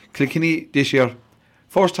show Kilkenny this year,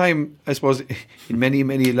 first time, I suppose, in many,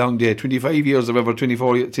 many long day, 25 years or whatever,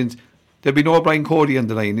 24 years since, there'll be no Brian Cody on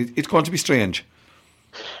the line. It's going to be strange.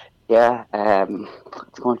 Yeah,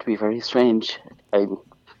 it's going to be very strange. I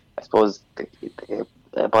suppose the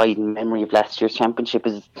abiding memory of last year's championship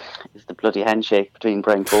is the bloody handshake between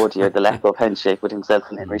Brian Cody, or the lack of handshake with himself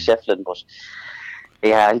and Henry Shefflin. But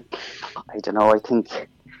yeah, I don't know. I think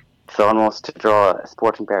it's almost, to draw a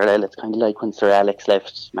sporting parallel, it's kind of like when Sir Alex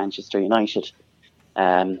left Manchester United.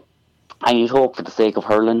 And you'd hope, for the sake of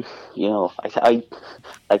hurling, I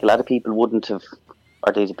like a lot of people wouldn't have,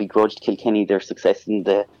 or they'd begrudged Kilkenny their success in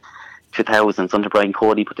the 2000s under Brian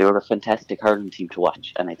Cody, but they were a fantastic hurling team to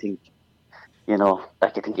watch. And I think, I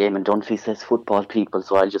think Eamon Dunphy says football people,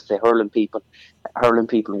 so I'll just say hurling people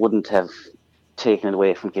wouldn't have taken it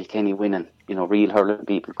away from Kilkenny winning, real hurling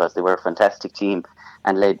people, because they were a fantastic team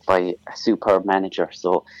and led by a superb manager.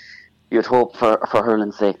 So you'd hope for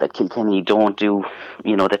hurling's sake that Kilkenny don't do,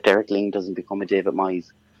 that Derek Lyng doesn't become a David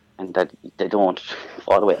Moyes, and that they don't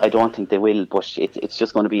fall away. I don't think they will, but it's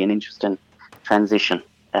just going to be an interesting transition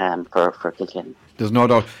for Kilkenny. There's no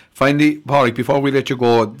doubt. Finally, Pádraig, before we let you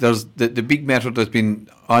go, there's the big matter that's been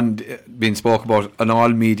spoke about on all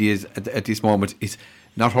media at this moment is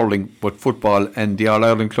not hurling but football, and the All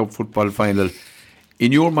Ireland Club football final.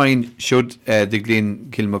 In your mind, should the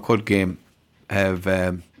Glen Kilmacud game have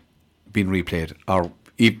been replayed, or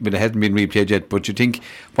even it hasn't been replayed yet? But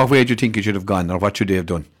what way do you think it should have gone, or what should they have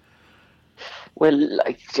done? Well,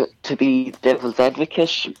 to be devil's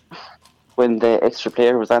advocate, when the extra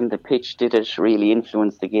player was on the pitch, did it really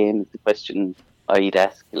influence the game? The question I'd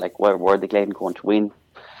ask, like, were the Glen going to win?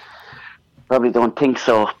 Probably don't think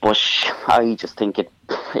so, but I just think it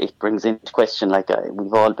brings into question, like,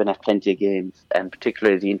 we've all been at plenty of games, and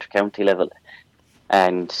particularly the inter-county level,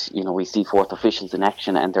 and we see fourth officials in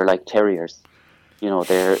action, and they're like terriers.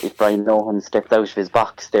 If Brian Nohan steps out of his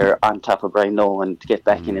box, they're on top of Brian Nohan to get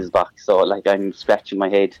back in his box. So, like, I'm scratching my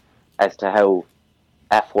head as to how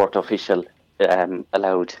a fourth official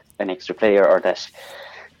allowed an extra player, or that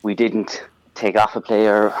we didn't take off a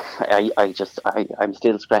player. I'm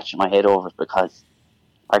still scratching my head over it, because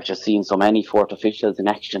I've just seen so many fourth officials in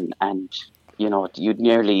action, and you'd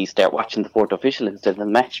nearly start watching the fourth official instead of the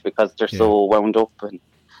match, because they're so wound up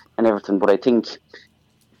and everything. But I think,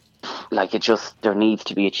 like, there needs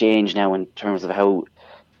to be a change now in terms of how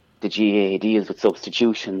the GAA deals with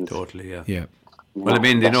substitutions. Totally, yeah. Yeah. Well, I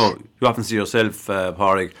mean, you often see yourself,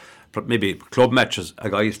 Pádraig, maybe club matches, a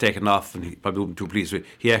guy is taken off and he probably wouldn't be too pleased with it.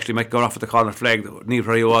 He actually might go off with the corner flag near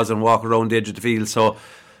where he was and walk around the edge of the field. So,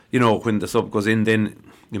 when the sub goes in, then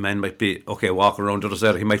the man might be, walking around the other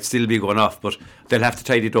side. He might still be going off, but they'll have to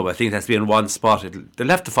tidy it up. I think it has to be in one spot. They'll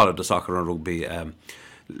have to follow the soccer and rugby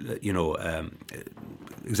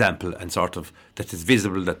example, and sort of that it's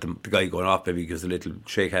visible that the guy going off maybe gives a little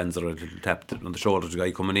shake hands or a little tap on the shoulder to the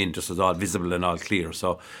guy coming in, just as all visible and all clear.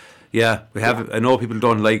 So yeah, we have. I know people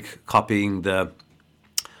don't like copying the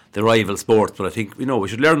rival sports, but I think we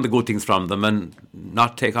should learn the good things from them and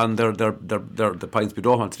not take on the points we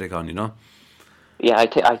don't want to take on. Yeah,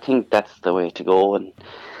 I think that's the way to go. And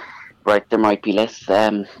right, there might be less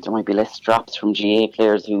drops from GA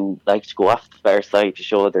players who like to go off the far side to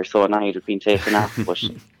show they're so annoyed with being taken off. But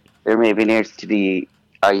there maybe needs to be.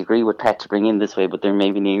 I agree with Pat to bring in this way, but there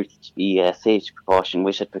maybe needs to be a safety precaution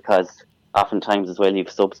with it, because oftentimes as well, you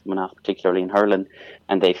have subs coming off, particularly in hurling,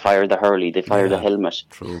 and they fire the hurley, they fire the helmet.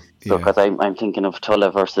 True. So, because I'm thinking of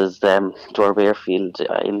Tulla versus Dora Bearfield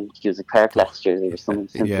in Cusick Park last year, there was something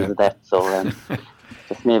simple as that. So,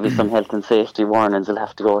 just maybe some health and safety warnings will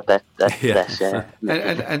have to go with that.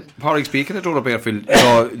 And Pádraig, speaking of Dora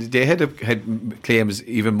Bearfield, they had claims,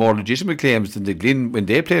 even more legitimate claims than the Glyn when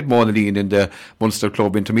they played Monaleen in the Munster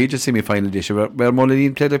Club Intermediate semi-final this year, where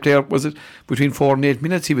Monaleen played a player, was it between 4 and 8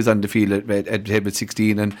 minutes he was on the field at with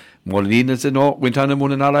 16, and Monaleen, as you know, went on and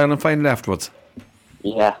won an All-Ireland final afterwards.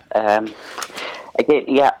 Yeah,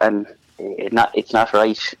 again, and it's not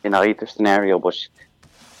right in either scenario, but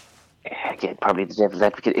again, probably the devil's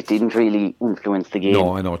advocate, it didn't really influence the game.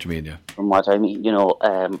 No, I know what you mean, yeah. From what I mean,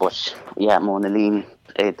 but yeah, Monaleen,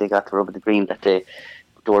 they got the rub of the green that day.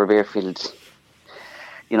 Dora Bearfield,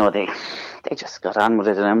 they just got on with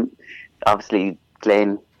it. And obviously,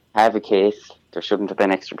 Glen have a case. There shouldn't have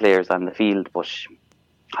been extra players on the field, but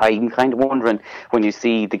I'm kind of wondering, when you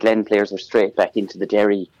see the Glen players are straight back into the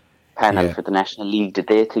Derry panel for the National League, did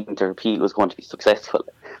they think their appeal was going to be successful,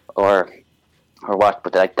 or what?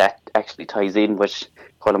 But that actually ties in with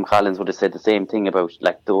Colm Collins would have said the same thing about,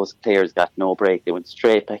 like, those players got no break. They went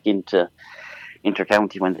straight back into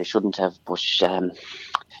inter-county when they shouldn't have. But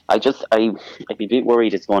I'd be a bit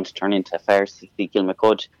worried it's going to turn into a farce if the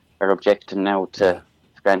Kilmacud are objecting now to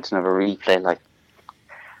granting of a replay. Like,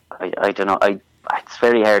 I don't know. It's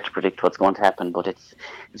very hard to predict what's going to happen, but it's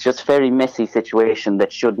just a very messy situation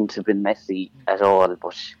that shouldn't have been messy at all.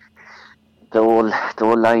 But the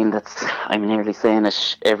whole line that's, I'm nearly saying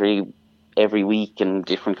it every week in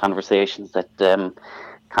different conversations, that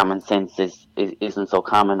common sense isn't so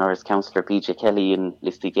common, or as Councillor PJ Kelly and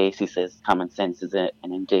Listy Gacy says, common sense is an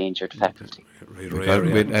endangered faculty.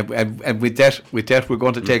 And with that, we're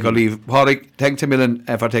going to take our leave. Pádraig, thanks a million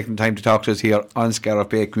for taking the time to talk to us here on Scariff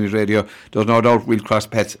Bay Community Radio. There's no doubt we'll cross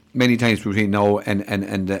paths many times between now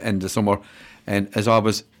and the summer. And as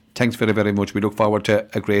always, thanks very, very much. We look forward to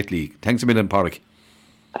a great league. Thanks a million, Pádraig.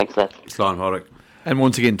 Thanks, Lad. Slán, Pádraig. And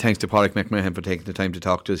once again, thanks to Pádraig McMahon for taking the time to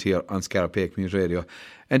talk to us here on Scariff Bay Community Radio.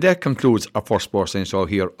 And that concludes our first Sports Science Show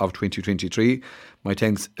here of 2023. My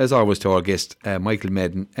thanks, as always, to our guests, Michael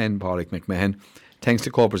Madden and Pádraig McMahon. Thanks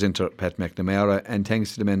to co-presenter Pat McNamara, and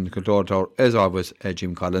thanks to the men in the control tower, as always,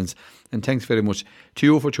 Jim Collins. And thanks very much to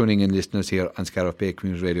you for tuning in, listeners, here on Scariff Bay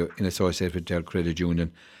Community Radio in association with Derry Credit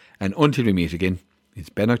Union. And until we meet again, it's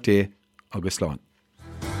Bennock Day, August Slán.